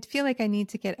 I feel like I need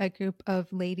to get a group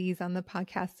of ladies on the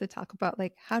podcast to talk about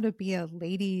like how to be a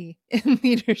lady in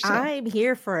leadership. I'm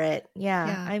here for it. Yeah,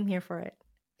 Yeah. I'm here for it.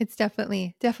 It's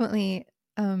definitely,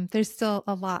 there's still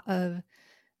a lot of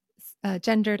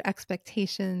gendered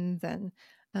expectations and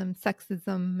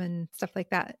sexism and stuff like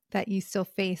that that you still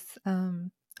face,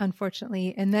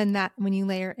 unfortunately. And then that when you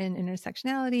layer in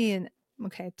intersectionality, and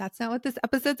okay, that's not what this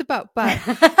episode's about, but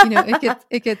it gets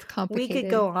We could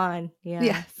complicated. go on. Yeah.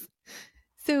 Yes.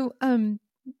 So,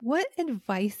 what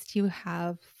advice do you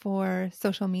have for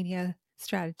social media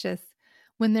strategists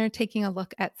when they're taking a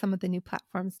look at some of the new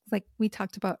platforms? Like we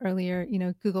talked about earlier,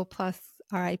 Google Plus,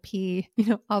 RIP,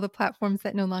 all the platforms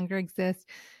that no longer exist.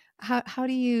 How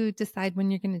do you decide when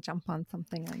you're going to jump on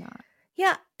something or not?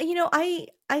 Yeah,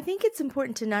 I think it's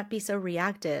important to not be so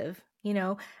reactive.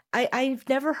 I've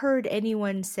never heard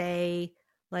anyone say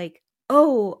like,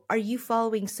 oh, are you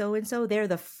following so and so? They're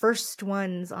the first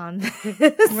ones on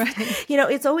this. Right.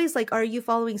 It's always like, are you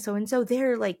following so and so?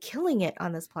 They're like killing it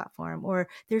on this platform, or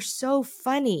they're so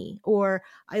funny, or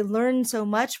I learned so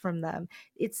much from them.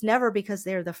 It's never because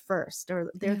they're the first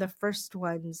or they're Yeah. the first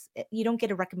ones. You don't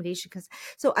get a recommendation because,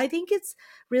 so I think it's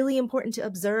really important to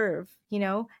observe,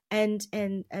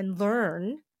 and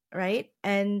learn, right?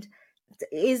 And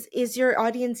is your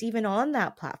audience even on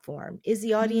that platform? Is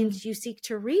the Mm. audience you seek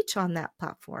to reach on that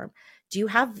platform? Do you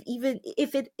have, even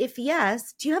if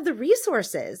yes, do you have the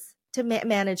resources to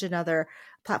manage another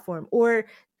platform? Or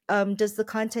does the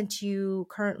content you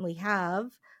currently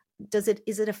have, is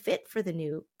it a fit for the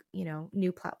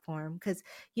new platform? Because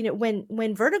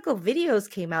when vertical videos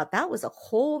came out, that was a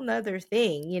whole nother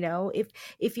thing.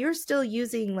 If you're still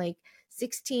using like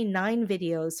 16:9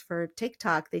 videos for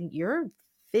TikTok, then you're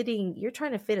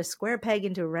trying to fit a square peg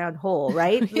into a round hole,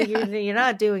 right? Like, Yeah. you're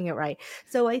not doing it right.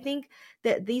 So I think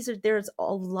that there's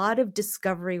a lot of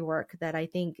discovery work that I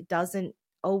think doesn't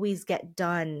always get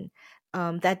done,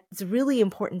 that's really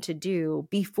important to do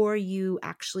before you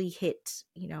actually hit,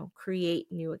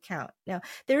 create new account. Now,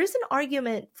 there is an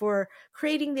argument for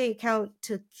creating the account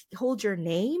to hold your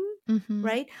name, Hmm.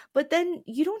 right? But then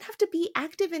you don't have to be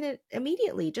active in it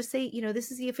immediately. Just say,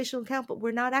 this is the official account, but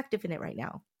we're not active in it right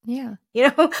now. Yeah.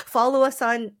 Follow us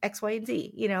on X, Y, and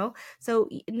Z, so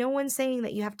no one's saying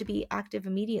that you have to be active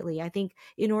immediately. I think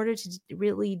in order to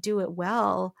really do it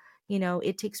well,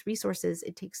 it takes resources,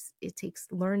 it takes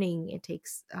learning, it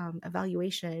takes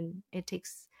evaluation, it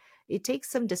takes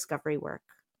some discovery work.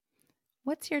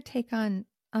 What's your take on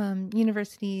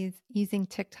universities using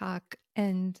TikTok?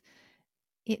 And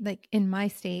like in my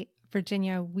state,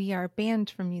 Virginia, we are banned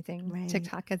from using Right.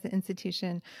 TikTok as an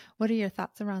institution. What are your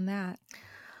thoughts around that?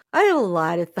 I have a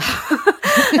lot of thoughts.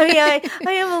 I mean,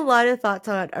 I have a lot of thoughts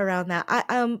around that.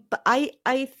 But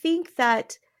I think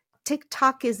that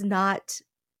TikTok is not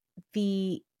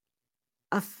the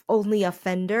only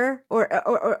offender, or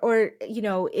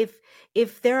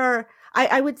if there are,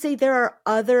 I would say there are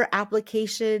other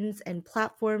applications and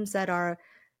platforms that are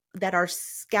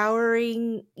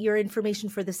scouring your information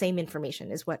for the same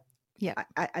information, is what Yeah.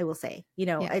 I will say.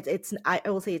 Yeah. I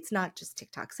will say it's not just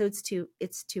TikTok, so it's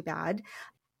too bad.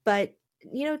 But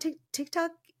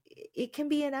TikTok, it can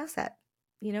be an asset.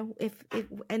 If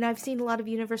and I've seen a lot of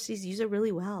universities use it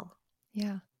really well.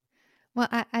 Yeah. Well,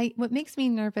 what makes me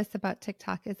nervous about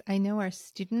TikTok is I know our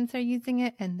students are using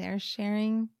it and they're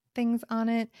sharing things on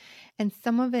it, and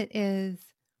some of it is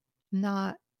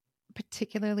not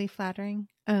particularly flattering.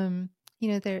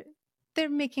 They're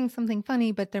making something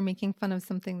funny, but they're making fun of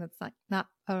something that's like not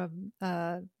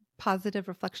a positive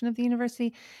reflection of the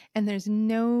university, and there's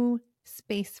no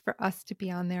space for us to be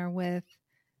on there with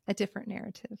a different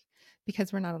narrative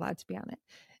because we're not allowed to be on it.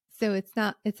 So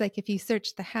it's like if you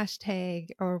search the hashtag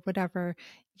or whatever,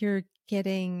 you're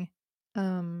getting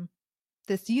um,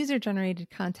 this user generated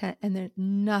content and there's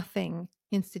nothing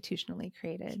institutionally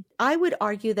created. I would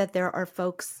argue that there are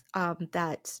folks,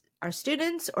 that are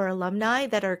students or alumni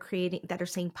that are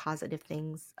saying positive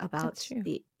things That's about true.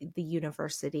 the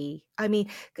university. I mean,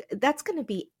 that's going to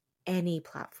be any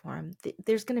platform.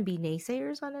 There's going to be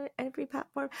naysayers on every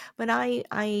platform, but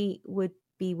I would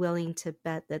be willing to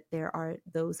bet that there are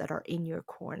those that are in your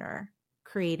corner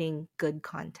creating good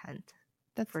content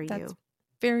for That's you.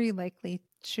 very likely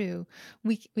true.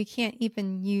 We can't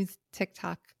even use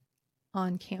TikTok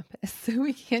on campus. So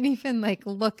we can't even like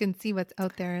look and see what's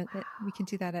out there. We can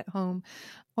do that at home.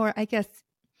 Or I guess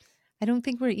I don't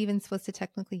think we're even supposed to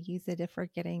technically use it if we're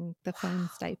getting the phone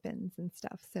stipends and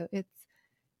stuff. So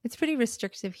it's pretty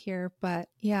restrictive here, but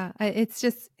yeah, it's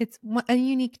a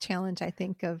unique challenge I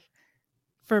think of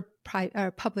for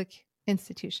public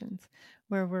institutions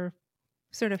where we're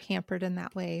sort of hampered in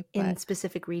that way, In but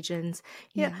specific regions.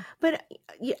 Yeah, yeah. but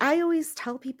I always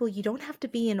tell people you don't have to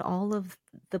be in all of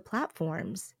the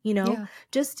platforms, Yeah.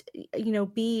 just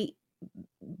be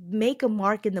make a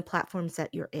mark in the platforms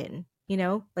that you're in,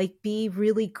 like be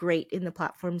really great in the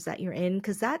platforms that you're in,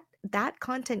 because that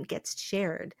content gets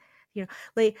shared.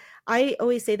 Like, I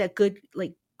always say that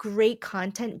great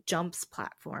content jumps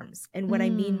platforms. And what I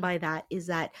mean Mm, by that is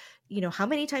that, how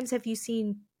many times have you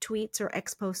seen tweets or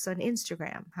X posts on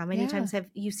Instagram? How many yeah. times have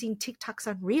you seen TikToks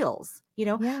on Reels?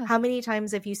 Yeah. How many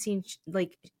times have you seen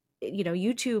like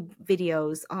YouTube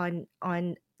videos on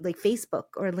like Facebook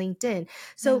or LinkedIn. Yeah.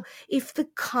 So if the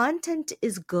content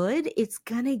is good, it's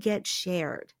gonna get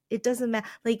shared. It doesn't matter.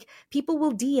 Like people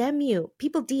will DM you.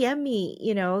 People DM me,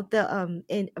 the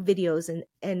in videos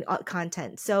and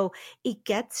content. So it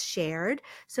gets shared.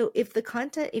 So if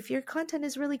your content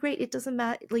is really great, it doesn't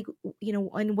matter. Like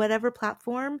on whatever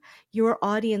platform, your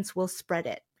audience will spread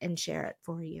it and share it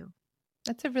for you.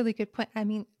 That's a really good point. I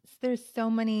mean, there's so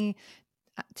many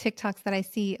TikToks that I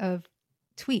see of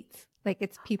tweets. Like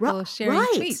it's people sharing Right,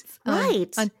 tweets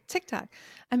right. on TikTok.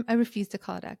 I refuse to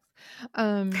call it X.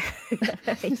 Um,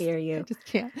 I hear I you. just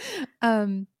can't.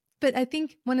 But I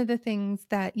think one of the things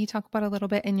that you talk about a little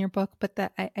bit in your book, but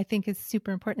that I think is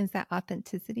super important is that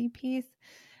authenticity piece.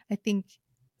 I think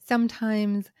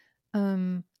sometimes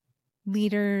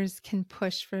leaders can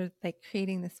push for like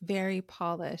creating this very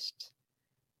polished,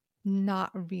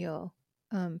 not real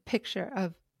picture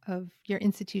of your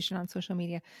institution on social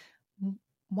media.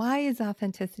 Why is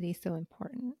authenticity so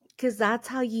important? Because that's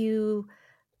how you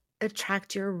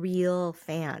attract your real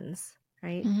fans,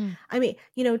 right? Mm-hmm. I mean,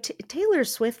 Taylor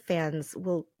Swift fans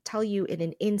will tell you in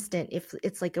an instant if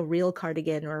it's like a real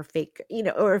cardigan or a fake,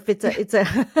 or if it's a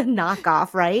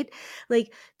knockoff, right?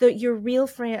 Like your real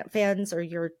fans or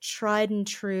your tried and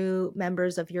true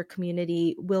members of your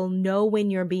community will know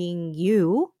when you're being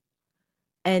you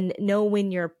and know when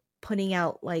you're putting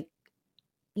out like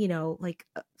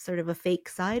sort of a fake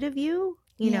side of you.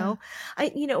 Yeah.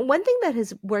 One thing that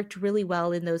has worked really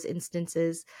well in those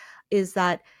instances is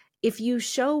that if you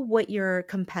show what your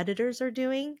competitors are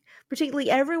doing, particularly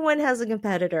everyone has a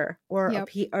competitor or Yep.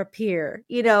 a peer,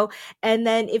 and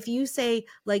then if you say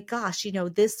like, gosh,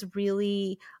 this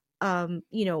really,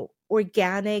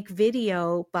 organic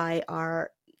video by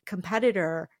our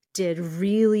competitor did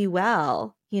really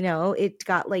well, it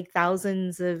got like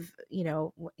thousands of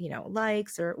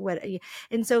likes or what.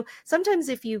 And so sometimes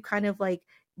if you kind of like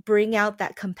bring out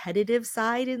that competitive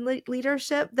side in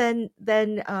leadership, then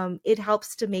it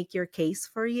helps to make your case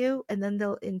for you, and then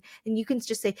and you can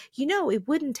just say, it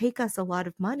wouldn't take us a lot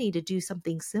of money to do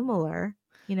something similar,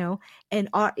 and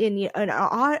our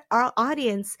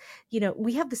audience,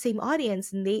 we have the same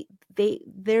audience, and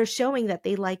they're showing that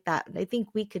they like that, and I think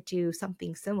we could do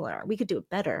something similar, we could do it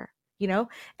better,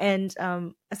 and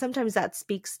sometimes that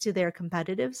speaks to their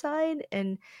competitive side,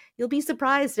 and you'll be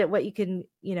surprised at what you can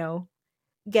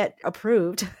get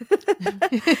approved.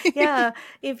 Yeah,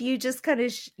 if you just kind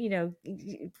of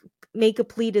make a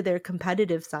plea to their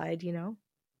competitive side.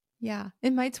 Yeah.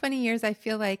 In my 20 years, I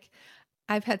feel like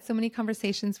I've had so many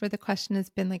conversations where the question has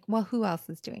been like, well, who else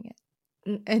is doing it?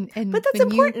 Mm, And but that's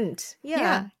when you, important. Yeah.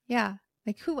 yeah, yeah.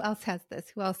 Like who else has this?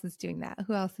 Who else is doing that?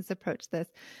 Who else has approached this?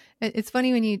 It's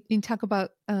funny when you talk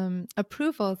about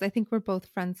approvals. I think we're both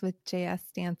friends with J.S.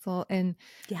 Stansel, and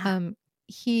Yeah. um,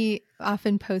 he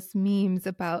often posts memes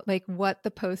about like what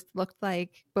the post looked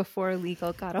like before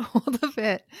legal got a hold of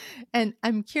it. And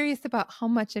I'm curious about how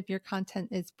much of your content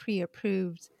is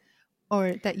pre-approved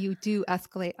or that you do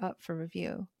escalate up for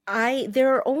review.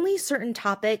 There are only certain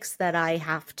topics that I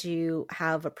have to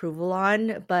have approval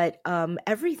on, but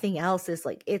everything else is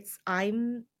like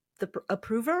I'm the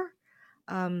approver.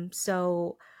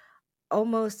 So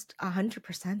almost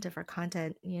 100% of our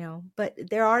content, but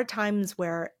there are times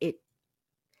where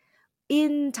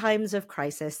in times of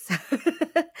crisis,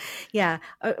 yeah,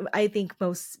 I think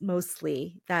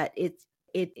mostly that it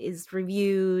is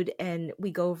reviewed and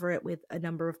we go over it with a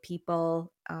number of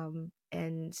people,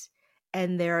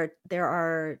 and there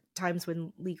are times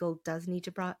when legal does need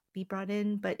to be brought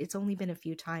in, but it's only been a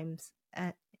few times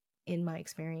in my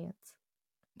experience.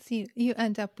 So you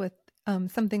end up with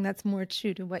something that's more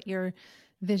true to what your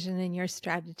vision and your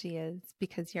strategy is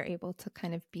because you're able to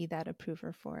kind of be that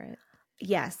approver for it.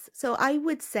 Yes. So I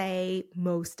would say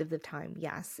most of the time,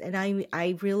 yes. And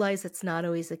I realize it's not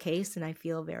always the case, and I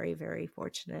feel very, very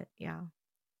fortunate. Yeah.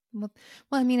 Well,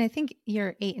 I mean, I think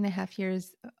your 8.5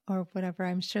 years or whatever,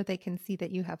 I'm sure they can see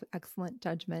that you have excellent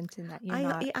judgment and that you're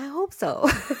not. I hope so.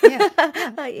 Yeah,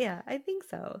 yeah. Yeah, I think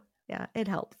so. Yeah, it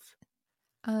helps.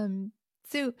 Um,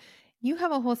 so you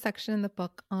have a whole section in the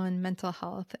book on mental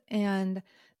health, and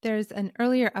there's an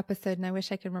earlier episode, and I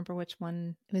wish I could remember which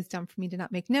one. It was dumb for me to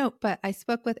not make note, but I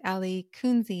spoke with Ali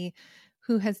Kunze,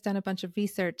 who has done a bunch of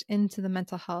research into the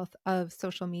mental health of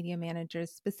social media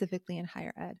managers, specifically in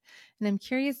higher ed. And I'm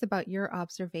curious about your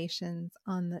observations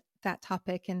on that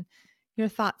topic and your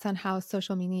thoughts on how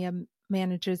social media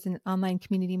managers and online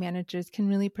community managers can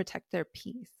really protect their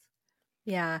peace.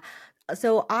 Yeah.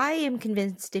 So I am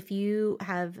convinced if you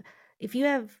have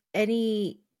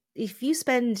any if you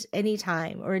spend any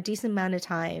time or a decent amount of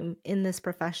time in this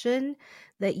profession,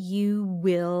 that you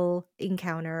will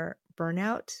encounter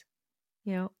burnout,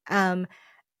 you know.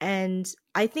 And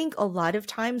I think a lot of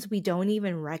times we don't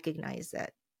even recognize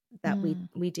it, that Mm,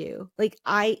 we do. Like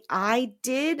I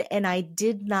did, and I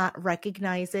did not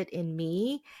recognize it in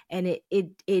me, and it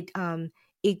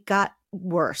got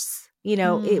worse. You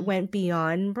know, it mm, went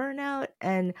beyond burnout,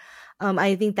 and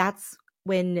I think that's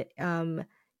when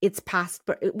it's past.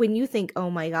 But when you think, oh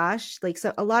my gosh, like,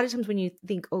 so a lot of times when you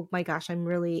think, oh my gosh, I'm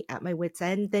really at my wit's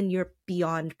end, then you're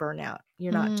beyond burnout.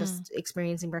 You're not mm. just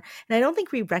experiencing burnout. And I don't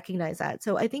think we recognize that.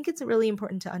 So I think it's really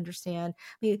important to understand.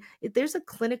 I mean, there's a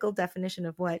clinical definition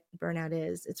of what burnout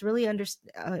is. It's really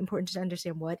important to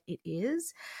understand what it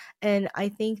is. And I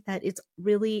think that it's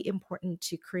really important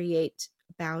to create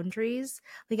boundaries.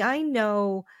 Like, I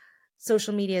know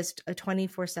social media is a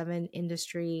 24/7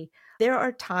 industry. There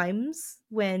are times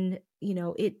when,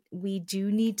 we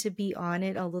do need to be on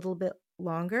it a little bit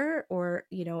longer, or,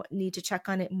 need to check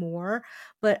on it more.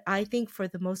 But I think for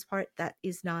the most part, that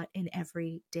is not an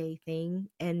everyday thing.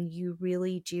 And you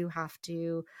really do have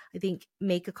to, I think,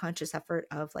 make a conscious effort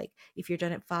of, like, if you're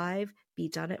done at 5, be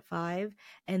done at 5,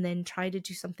 and then try to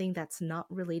do something that's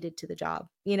not related to the job.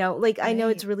 Like, I know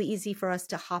it's Right. really easy for us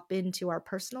to hop into our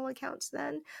personal accounts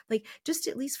then, like, just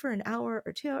at least for an hour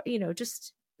or 2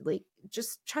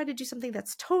 just try to do something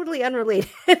that's totally unrelated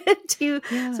to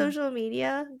Yeah. social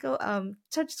media. Go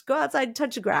outside,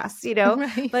 touch the grass,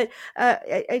 Right. but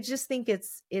I just think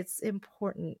it's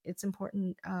important. It's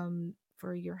important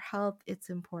for your health. It's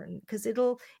important because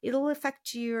it'll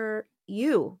affect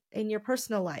you and your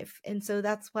personal life. And so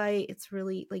that's why it's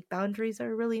really, like, boundaries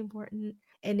are really important.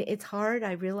 And it's hard,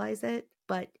 I realize it,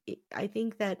 but I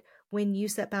think that when you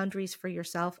set boundaries for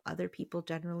yourself, other people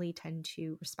generally tend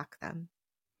to respect them.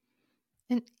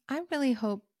 And I really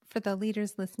hope for the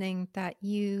leaders listening that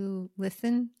you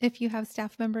listen if you have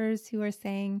staff members who are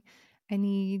saying, I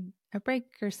need a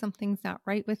break or something's not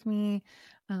right with me.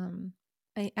 Um,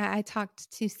 I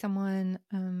talked to someone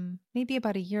maybe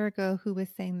about a year ago who was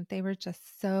saying that they were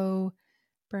just so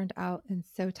burned out and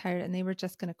so tired and they were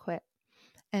just going to quit.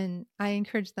 And I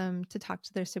encouraged them to talk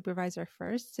to their supervisor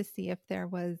first to see if there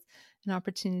was an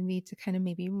opportunity to kind of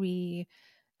maybe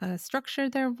structure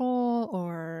their role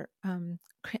or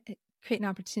create an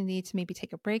opportunity to maybe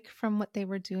take a break from what they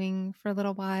were doing for a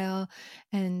little while.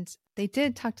 And they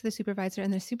did talk to the supervisor,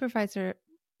 and their supervisor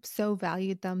so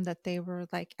valued them that they were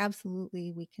like,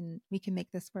 absolutely, we can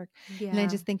make this work. And I Yeah.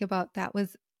 just think about that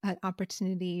was an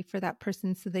opportunity for that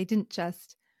person, so they didn't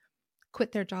just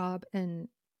quit their job and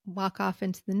walk off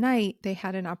into the night. They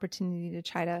had an opportunity to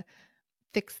try to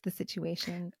fix the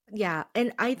situation. Yeah,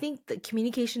 and I think that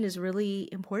communication is really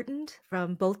important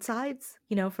from both sides,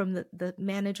 from the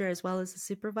manager as well as the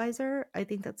supervisor. I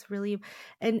think that's really,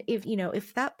 and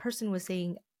if that person was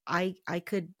saying, I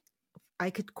could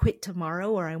quit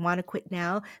tomorrow, or I want to quit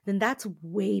now, then that's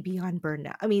way beyond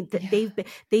burnout. I mean, Yeah.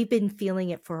 they've been feeling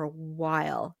it for a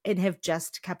while and have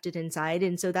just kept it inside.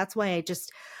 And so that's why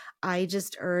I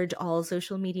just urge all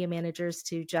social media managers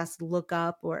to just look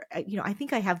up, or, I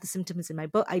think I have the symptoms in my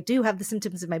book. I do have the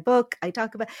symptoms in my book. I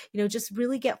talk about, just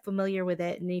really get familiar with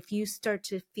it. And if you start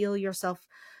to feel yourself,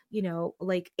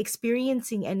 like,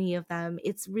 experiencing any of them,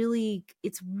 it's really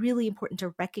important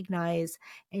to recognize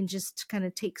and just kind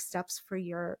of take steps for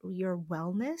your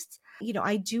wellness.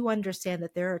 I do understand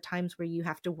that there are times where you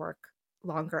have to work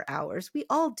longer hours. We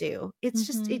all do. Hmm. It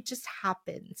just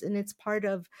happens, and it's part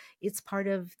of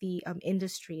the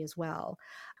industry as well.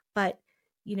 But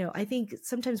I think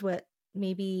sometimes what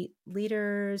maybe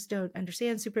leaders don't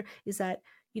understand super is that,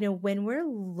 when we're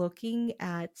looking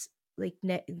at, like,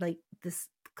 like this,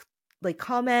 like,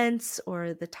 comments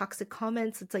or the toxic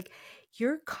comments, it's like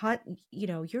you're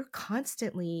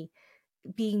constantly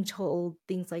being told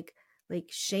things like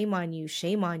shame on you,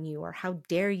 or how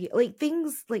dare you, like,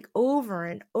 things like over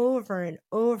and over and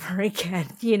over again.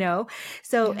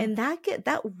 So, Yeah. and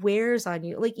that wears on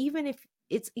you, like, even if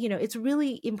it's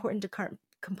really important to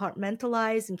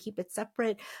compartmentalize and keep it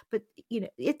separate. But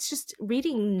it's just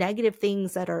reading negative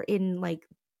things that are in, like,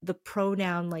 the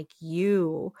pronoun, like,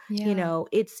 Yeah.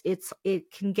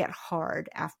 it can get hard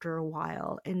after a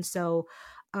while. And so,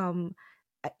 um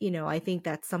I think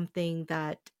that's something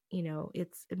that,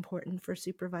 it's important for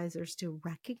supervisors to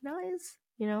recognize,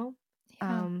 Yeah.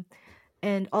 um,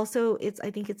 and also,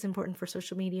 I think it's important for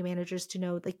social media managers to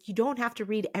know, like, you don't have to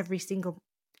read every single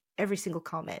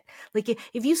comment. Like,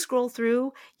 if you scroll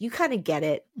through, you kind of get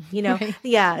it, Right.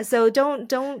 yeah. So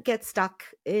don't get stuck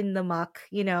in the muck,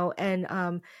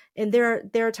 and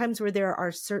there are times where there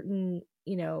are certain,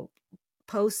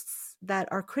 posts that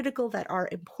are critical, that are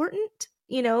important,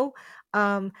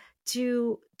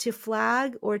 to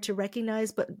flag or to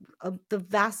recognize, but the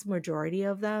vast majority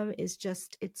of them is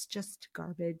it's just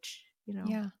garbage.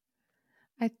 Yeah.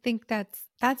 I think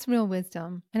that's real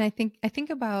wisdom. And I think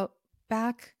about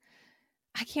back,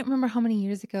 I can't remember how many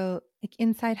years ago, like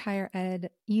Inside Higher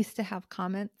Ed used to have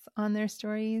comments on their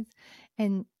stories.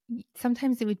 And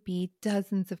sometimes it would be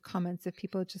dozens of comments of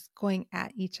people just going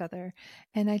at each other.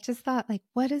 And I just thought, like,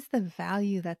 what is the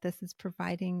value that this is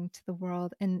providing to the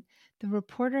world? And the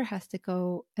reporter has to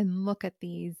go and look at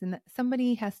these, and that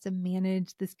somebody has to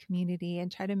manage this community and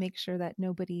try to make sure that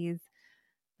nobody's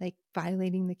like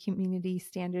violating the community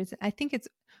standards. I think it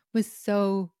was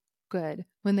so good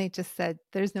when they just said,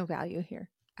 there's no value here.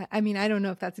 I mean, I don't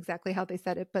know if that's exactly how they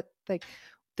said it, but like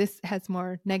this has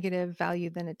more negative value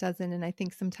than it doesn't. And I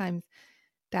think sometimes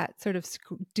that sort of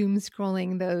doom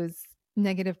scrolling those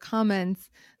negative comments,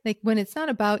 like when it's not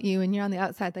about you and you're on the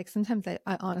outside, like sometimes I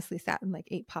honestly sat and like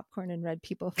ate popcorn and read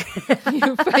people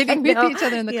fighting with each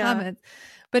other in the comments.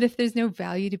 But if there's no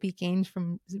value to be gained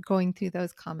from going through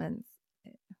those comments,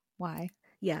 why?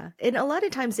 Yeah. And a lot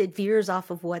of times it veers off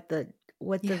of what the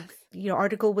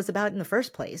article was about in the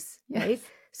first place, right?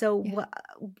 So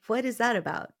what is that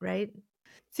about, right?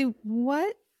 So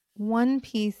what one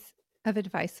piece of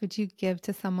advice would you give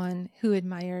to someone who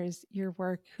admires your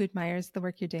work, who admires the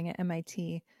work you're doing at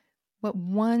MIT? What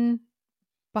one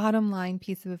bottom line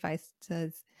piece of advice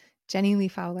does Jenny Lee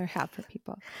Fowler have for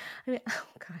people? I mean, oh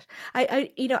gosh,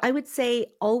 I would say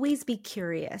always be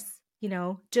curious.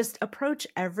 Just approach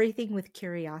everything with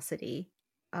curiosity.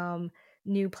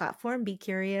 New platform, be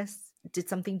curious. Did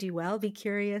something do well? Be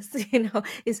curious.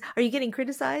 Are you getting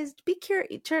criticized? Be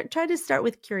curious. Try to start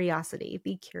with curiosity.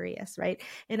 Be curious, right?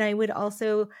 And I would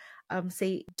also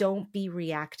say, don't be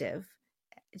reactive.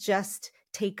 Just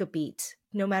take a beat,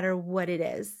 no matter what it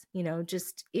is.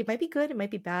 Just it might be good, it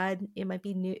might be bad, it might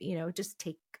be new. Just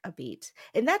take a beat.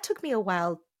 And that took me a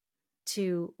while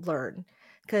to learn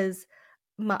because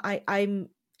I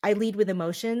lead with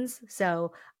emotions,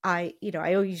 so I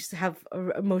always have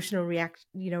an emotional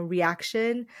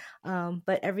reaction.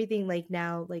 But everything like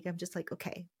now, like I'm just like,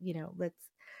 okay,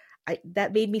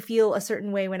 that made me feel a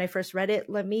certain way when I first read it.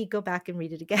 Let me go back and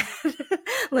read it again.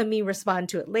 Let me respond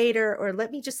to it later, or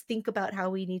let me just think about how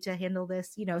we need to handle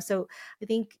this. So I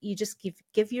think you just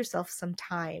give yourself some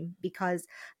time, because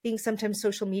I think sometimes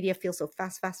social media feels so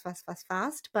fast,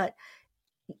 but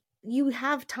you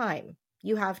have time.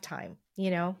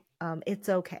 It's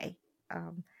okay.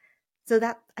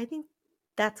 So I think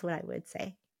that's what I would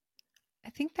say. I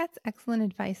think that's excellent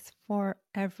advice for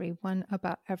everyone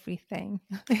about everything.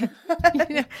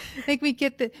 Like we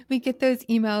get those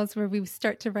emails where we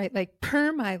start to write like,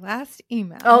 per my last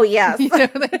email. Oh yes.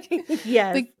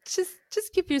 Yes. Like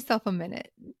just give yourself a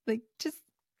minute. Like just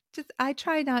I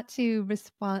try not to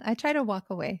respond. I try to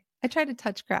walk away. I try to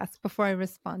touch grass before I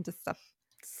respond to stuff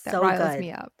that riles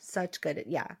me up. Such good.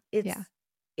 Yeah.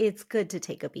 It's good to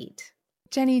take a beat.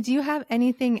 Jenny, do you have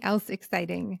anything else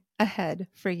exciting ahead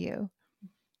for you?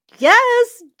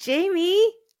 Yes,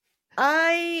 Jamie.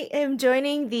 I am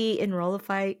joining the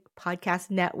Enrollify podcast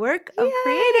network of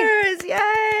creators.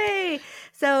 Yay!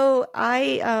 So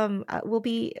I will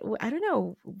be, I don't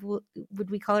know,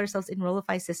 would we call ourselves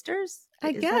Enrollify sisters?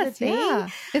 I guess, yeah.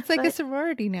 It's like a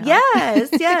sorority now.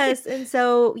 Yes. And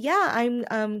so,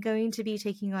 I'm going to be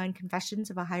taking on Confessions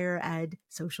of a Higher Ed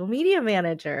social media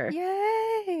manager.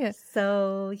 Yay!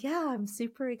 So, I'm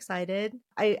super excited.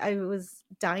 I was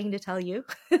dying to tell you.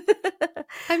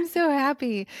 I'm so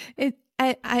happy.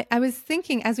 I was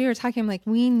thinking as we were talking, I'm like,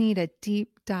 we need a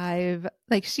deep dive.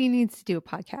 Like she needs to do a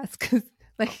podcast because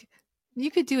like you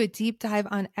could do a deep dive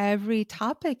on every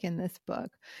topic in this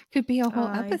book. Could be a whole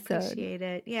episode. I appreciate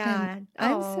it. Yeah.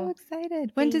 I'm so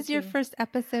excited. When does your first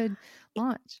episode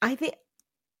launch? I think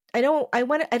I don't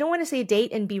want to say a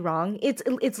date and be wrong.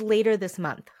 It's later this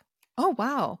month. Oh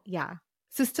wow. Yeah.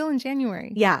 So still in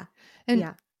January. Yeah.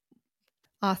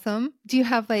 Awesome. Do you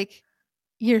have like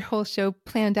your whole show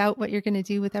planned out, what you're going to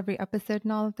do with every episode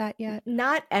and all of that yet?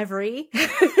 Not every,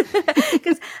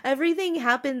 because everything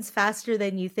happens faster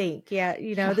than you think.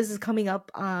 This is coming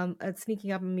up,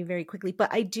 sneaking up on me very quickly,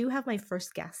 but I do have my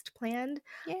first guest planned.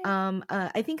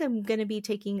 I think I'm going to be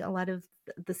taking a lot of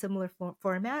the similar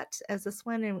format as this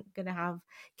one. I'm going to have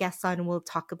guests on and we'll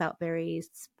talk about very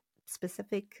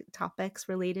specific topics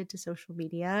related to social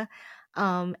media.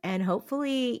 And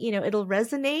hopefully, it'll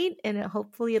resonate and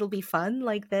hopefully it'll be fun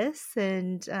like this.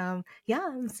 And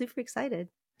I'm super excited.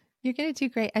 You're going to do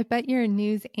great. I bet your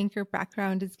news anchor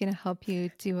background is going to help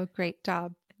you do a great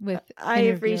job. with I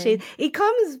interviewing. appreciate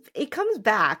it. It comes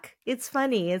back. It's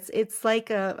funny. It's like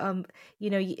a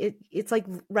it's like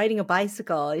riding a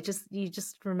bicycle. You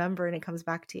just remember and it comes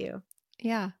back to you.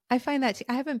 Yeah, I find that too.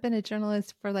 I haven't been a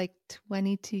journalist for like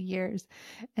 22 years,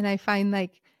 and I find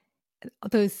like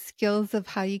those skills of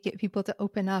how you get people to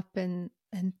open up and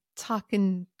talk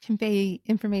and convey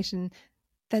information,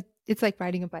 that it's like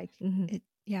riding a bike. Mhm.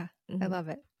 Yeah, I Mhm. love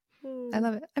it. I Mm.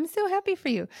 love it. I'm so happy for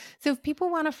you. So if people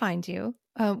want to find you,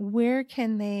 where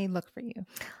can they look for you?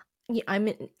 Yeah, I'm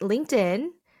in LinkedIn,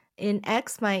 in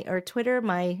X, my Twitter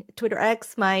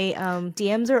X, my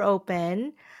DMs are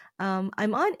open.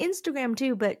 I'm on Instagram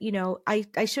too, but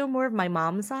I show more of my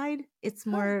mom's side. It's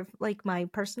Oh, more of like my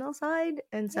personal side,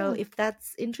 and so yeah. if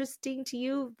that's interesting to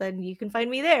you, then you can find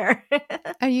me there.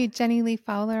 Are you Jenny Lee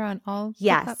Fowler on all the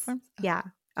Yes, platforms? Okay. yeah.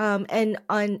 And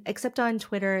on except on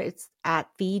Twitter, it's at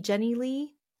the Jenny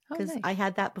Lee Oh, because I nice.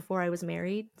 had that before I was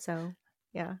married. So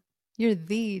yeah. You're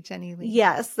the Jenny Lee.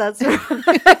 Yes, that's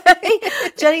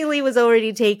right. Jenny Lee was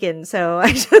already taken, so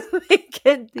I just make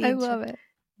it I the love it.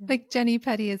 Like Jenny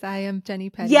Petty is I am Jenny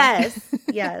Petty. Yes,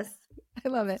 yes. I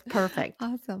love it. Perfect.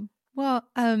 Awesome. Well,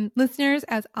 listeners,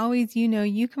 as always,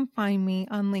 you can find me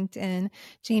on LinkedIn,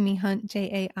 Jamie Hunt,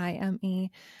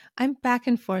 Jaime. I'm back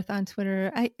and forth on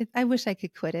Twitter. I wish I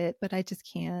could quit it, but I just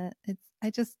can't. It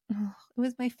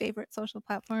was my favorite social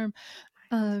platform.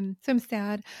 So I'm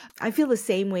sad. I feel the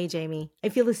same way, Jamie. I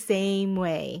feel the same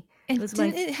way. It And was my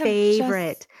didn't it have just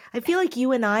favorite. I feel like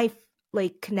you and I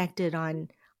like connected on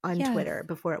yes. Twitter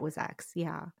before it was X.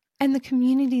 Yeah. And the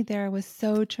community there was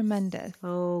so tremendous.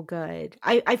 Oh, good.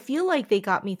 I feel like they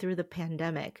got me through the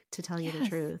pandemic, to tell you the Yes.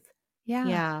 truth. Yeah.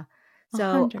 Yeah.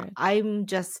 So 100.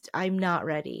 I'm not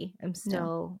ready. I'm No.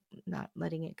 still not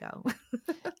letting it go.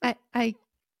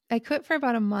 I quit for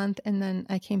about a month and then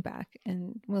I came back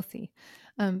and we'll see.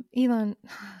 Elon.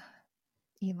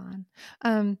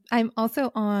 I'm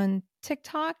also on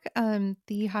TikTok,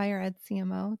 the higher ed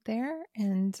CMO there,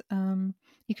 and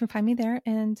you can find me there.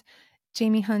 And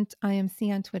Jamie Hunt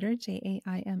IMC on Twitter,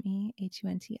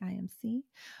 JAIMEHUNTIMC.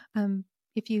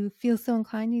 If you feel so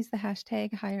inclined, use the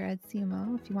hashtag higher ed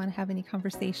CMO if you want to have any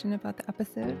conversation about the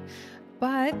episode.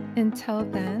 But until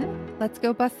then, let's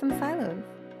go bust some silos.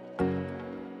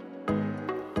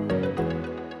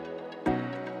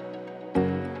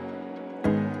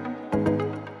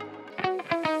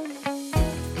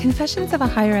 Confessions of a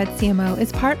Higher Ed CMO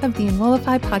is part of the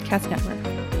Enrollify podcast network.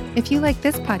 If you like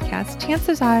this podcast,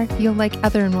 chances are you'll like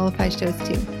other Enrollify shows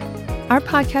too. Our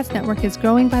podcast network is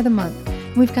growing by the month,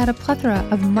 and we've got a plethora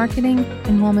of marketing,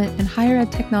 enrollment, and higher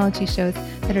ed technology shows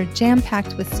that are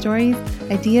jam-packed with stories,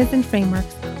 ideas, and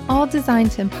frameworks, all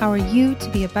designed to empower you to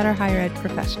be a better higher ed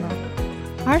professional.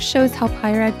 Our shows help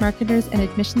higher ed marketers and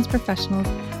admissions professionals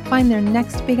find their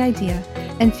next big idea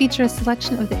and feature a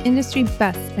selection of the industry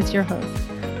best as your host.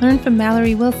 Learn from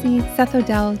Mallory Wilsey, Seth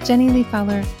Odell, Jenny Lee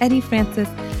Fowler, Eddie Francis,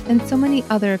 and so many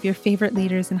other of your favorite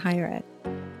leaders in higher ed.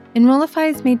 Enrollify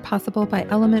is made possible by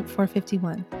Element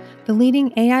 451, the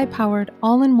leading AI-powered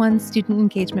all-in-one student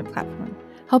engagement platform,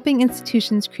 helping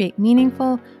institutions create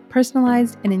meaningful,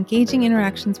 personalized, and engaging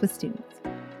interactions with students.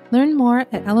 Learn more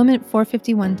at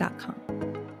element451.com.